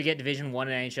easier to get Division 1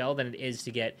 in NHL than it is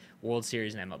to get World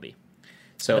Series in MLB.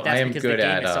 So but that's I am because good the game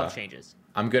at itself changes.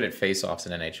 I'm good at face-offs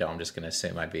in NHL. I'm just going to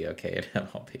assume I'd be okay at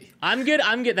MLB. I'm good.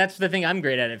 That's the thing I'm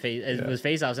great at was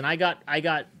face-offs, and I got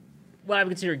what I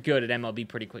would consider good at MLB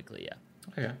pretty quickly. Yeah.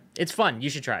 Okay. It's fun. You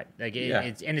should try it. Like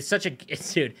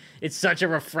it's such a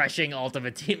refreshing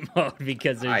Ultimate Team mode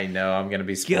because I know I'm going to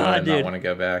be spoiled and not want to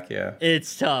go back. Yeah.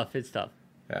 It's tough.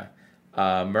 Yeah.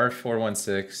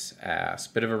 Murph416 asks,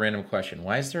 bit of a random question.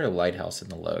 Why is there a lighthouse in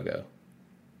the logo?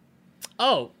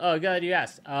 Oh, God, you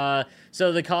asked.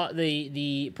 So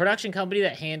the production company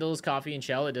that handles Coffee and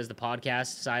Shell, that does the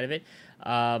podcast side of it,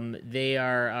 they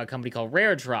are a company called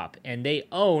Rare Drop, and they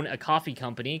own a coffee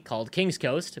company called King's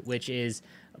Coast, which is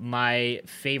my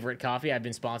favorite coffee. I've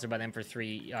been sponsored by them for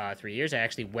 3 years. I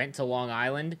actually went to Long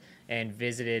Island and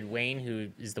visited Wayne, who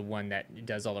is the one that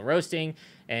does all the roasting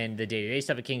and the day-to-day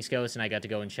stuff at King's Coast, and I got to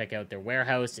go and check out their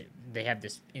warehouse. They have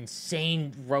this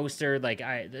insane roaster.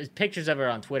 There's pictures of it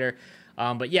on Twitter.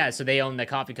 But yeah, so they own the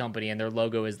coffee company, and their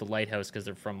logo is the lighthouse because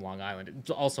they're from Long Island. It's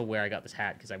also where I got this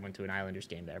hat because I went to an Islanders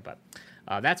game there, but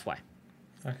that's why.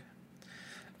 Okay.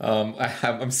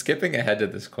 I'm skipping ahead to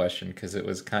this question because it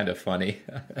was kind of funny.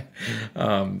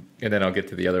 And then I'll get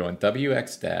to the other one.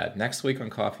 WX Dad, next week on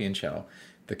Coffee and Shell,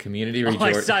 the community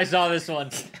rejoices. I saw this one.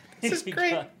 This is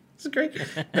great. This is great.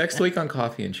 Next week on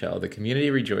Coffee and Shell, the community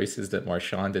rejoices that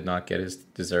Marchand did not get his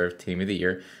deserved Team of the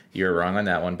Year. You're wrong on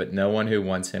that one, but no one who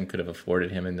wants him could have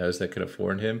afforded him, and those that could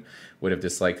afford him would have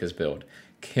disliked his build.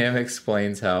 Kim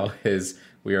explains how his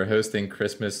 "We are hosting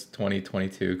Christmas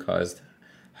 2022" caused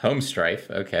home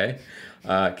strife. Okay.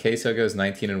 Queso goes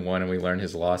 19-1, and we learn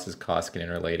his loss is Koskinen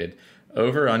related.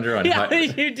 Over under on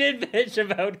you did bitch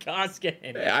about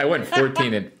Koskinen. I went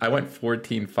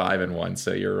 14-5-1,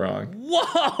 so you're wrong.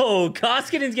 Whoa,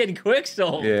 Koskinen's getting quick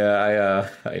sold. Yeah,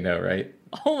 I know, right?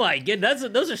 Oh my goodness,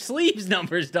 those are sleeves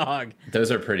numbers, dog.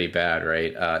 Those are pretty bad,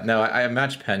 right? No, I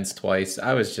matched Pens twice.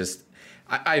 I was just,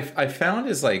 I found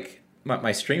is like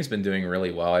my stream's been doing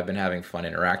really well. I've been having fun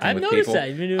interacting with people. That.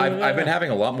 I've been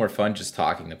having a lot more fun just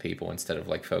talking to people instead of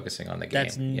like focusing on the game.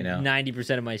 That's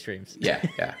 90% of my streams. Yeah.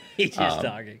 He's just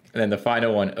talking. And then the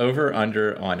final one, over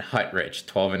under on Hutrich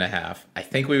 12.5. I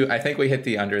think we hit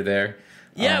the under there.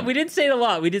 Yeah, we did say it a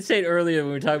lot. We did say it earlier when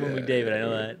we were talking about McDavid. I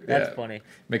know that. That's funny.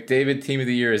 McDavid Team of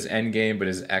the Year is Endgame, but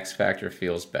his X Factor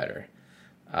feels better.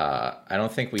 I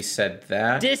don't think we said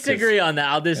that. Disagree on that.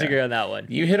 I'll disagree on that one.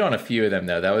 You hit on a few of them,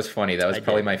 though. That was funny. That was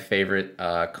probably my favorite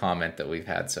comment that we've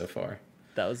had so far.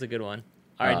 That was a good one.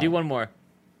 All right, do one more.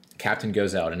 Captain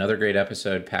goes out. Another great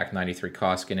episode. Pack 93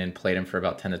 Koskinen. Played him for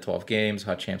about 10 to 12 games.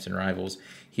 Hot champs and rivals.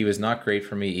 He was not great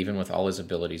for me, even with all his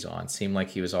abilities on. Seemed like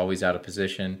he was always out of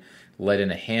position. Led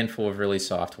in a handful of really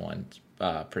soft ones.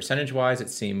 Percentage-wise, it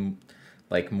seemed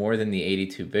like more than the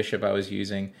 82 Bishop I was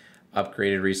using.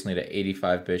 Upgraded recently to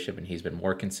 85 Bishop, and he's been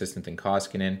more consistent than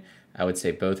Koskinen. I would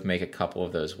say both make a couple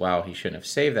of those. Wow, he shouldn't have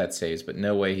saved that saves, but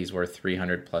no way he's worth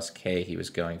 300 plus K he was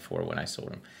going for when I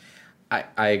sold him.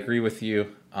 I agree with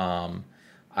you.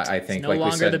 I think it's no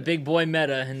longer the big boy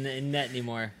meta in net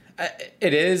anymore.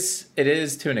 It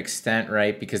is to an extent,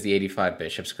 right? Because the 85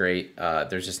 Bishop's great.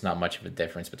 There's just not much of a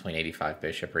difference between 85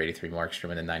 Bishop or 83 Markstrom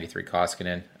and then 93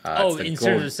 Koskinen. In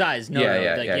terms of size,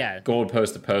 yeah. Gold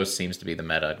post to post seems to be the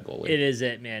meta in goalie. It is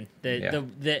it, man.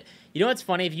 You know what's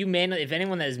funny? If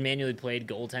anyone that has manually played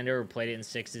goaltender or played it in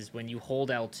sixes, when you hold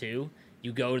L2,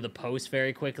 you go to the post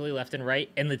very quickly, left and right,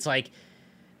 and it's like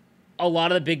a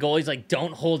lot of the big goalies like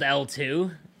don't hold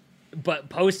L2. But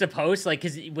post to post, like,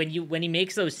 because when he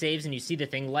makes those saves and you see the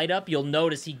thing light up, you'll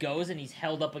notice he goes and he's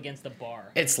held up against the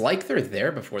bar. It's like they're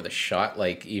there before the shot,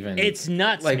 like even it's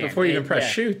nuts, like man. Before you even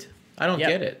press shoot. I don't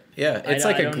get it. Yeah, it's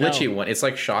like a glitchy one. It's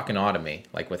like shock and auto me,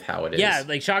 like with how it is. Yeah,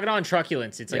 like shock and auto and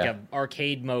truculence. It's like an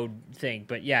arcade mode thing.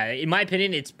 But yeah, in my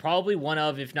opinion, it's probably one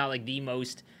of, if not like the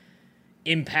most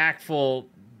impactful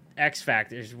X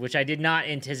factors, which I did not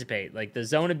anticipate. Like the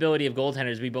zone ability of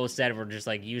goaltenders, we both said were just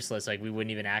like useless. Like we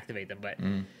wouldn't even activate them. But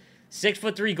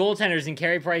 6'3" goaltenders in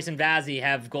Carey Price and Vazzy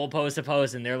have goal post to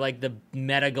post, and they're like the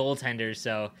meta goaltenders.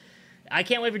 So I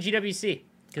can't wait for GWC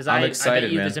because I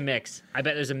bet you there's a mix. I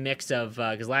bet there's a mix of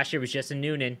because last year was Justin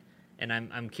Noonan, and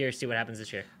I'm curious to see what happens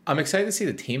this year. I'm excited to see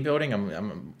the team building.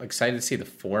 I'm excited to see the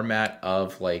format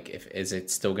of like is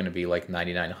it still going to be like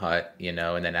 99 Hut,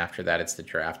 and then after that it's the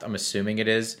draft. I'm assuming it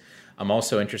is. I'm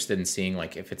also interested in seeing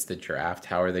like if it's the draft,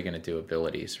 how are they going to do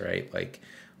abilities, right? Like,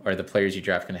 are the players you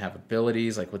draft going to have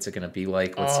abilities? Like, what's it going to be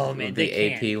like? What's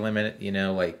the AP limit?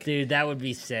 Like, dude, that would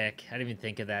be sick. I didn't even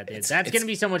think of that, dude. That's going to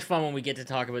be so much fun when we get to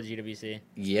talk about GWC.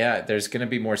 Yeah, there's going to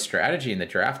be more strategy in the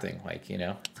drafting. Like,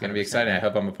 it's going to be exciting. I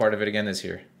hope I'm a part of it again this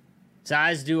year. So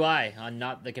as do I on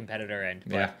not the competitor end.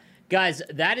 But yeah. Guys,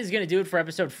 that is going to do it for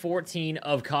episode 14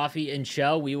 of Coffee and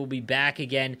Show. We will be back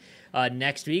again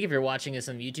next week. If you're watching this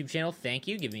on the YouTube channel, thank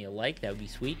you. Give me a like. That would be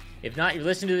sweet. If not, you're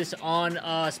listening to this on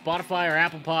Spotify or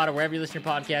Apple Pod or wherever you listen to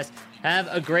your podcast. Have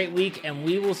a great week, and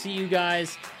we will see you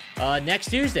guys next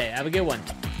Tuesday. Have a good one.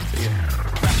 See ya.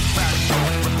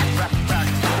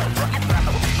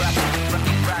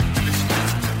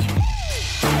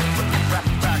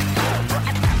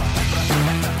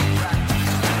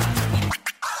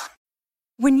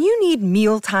 When you need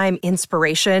mealtime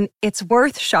inspiration, it's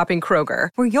worth shopping Kroger,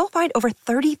 where you'll find over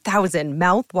 30,000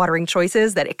 mouth-watering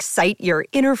choices that excite your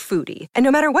inner foodie. And no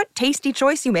matter what tasty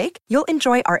choice you make, you'll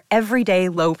enjoy our everyday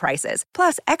low prices,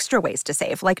 plus extra ways to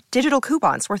save, like digital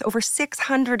coupons worth over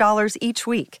 $600 each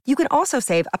week. You can also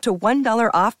save up to $1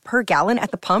 off per gallon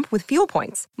at the pump with fuel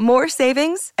points. More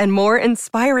savings and more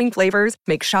inspiring flavors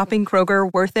make shopping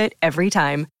Kroger worth it every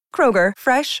time. Kroger,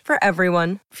 fresh for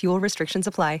everyone. Fuel restrictions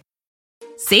apply.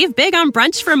 Save big on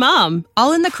brunch for mom,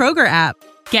 all in the Kroger app.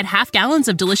 Get half gallons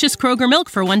of delicious Kroger milk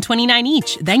for $1.29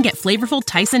 each. Then get flavorful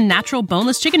Tyson natural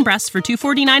boneless chicken breasts for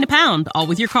 $2.49 a pound, all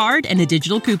with your card and a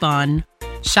digital coupon.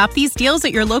 Shop these deals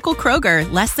at your local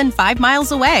Kroger, less than 5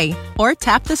 miles away. Or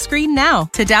tap the screen now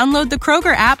to download the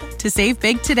Kroger app to save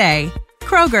big today.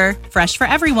 Kroger, fresh for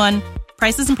everyone.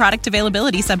 Prices and product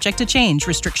availability subject to change.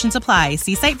 Restrictions apply.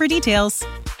 See site for details.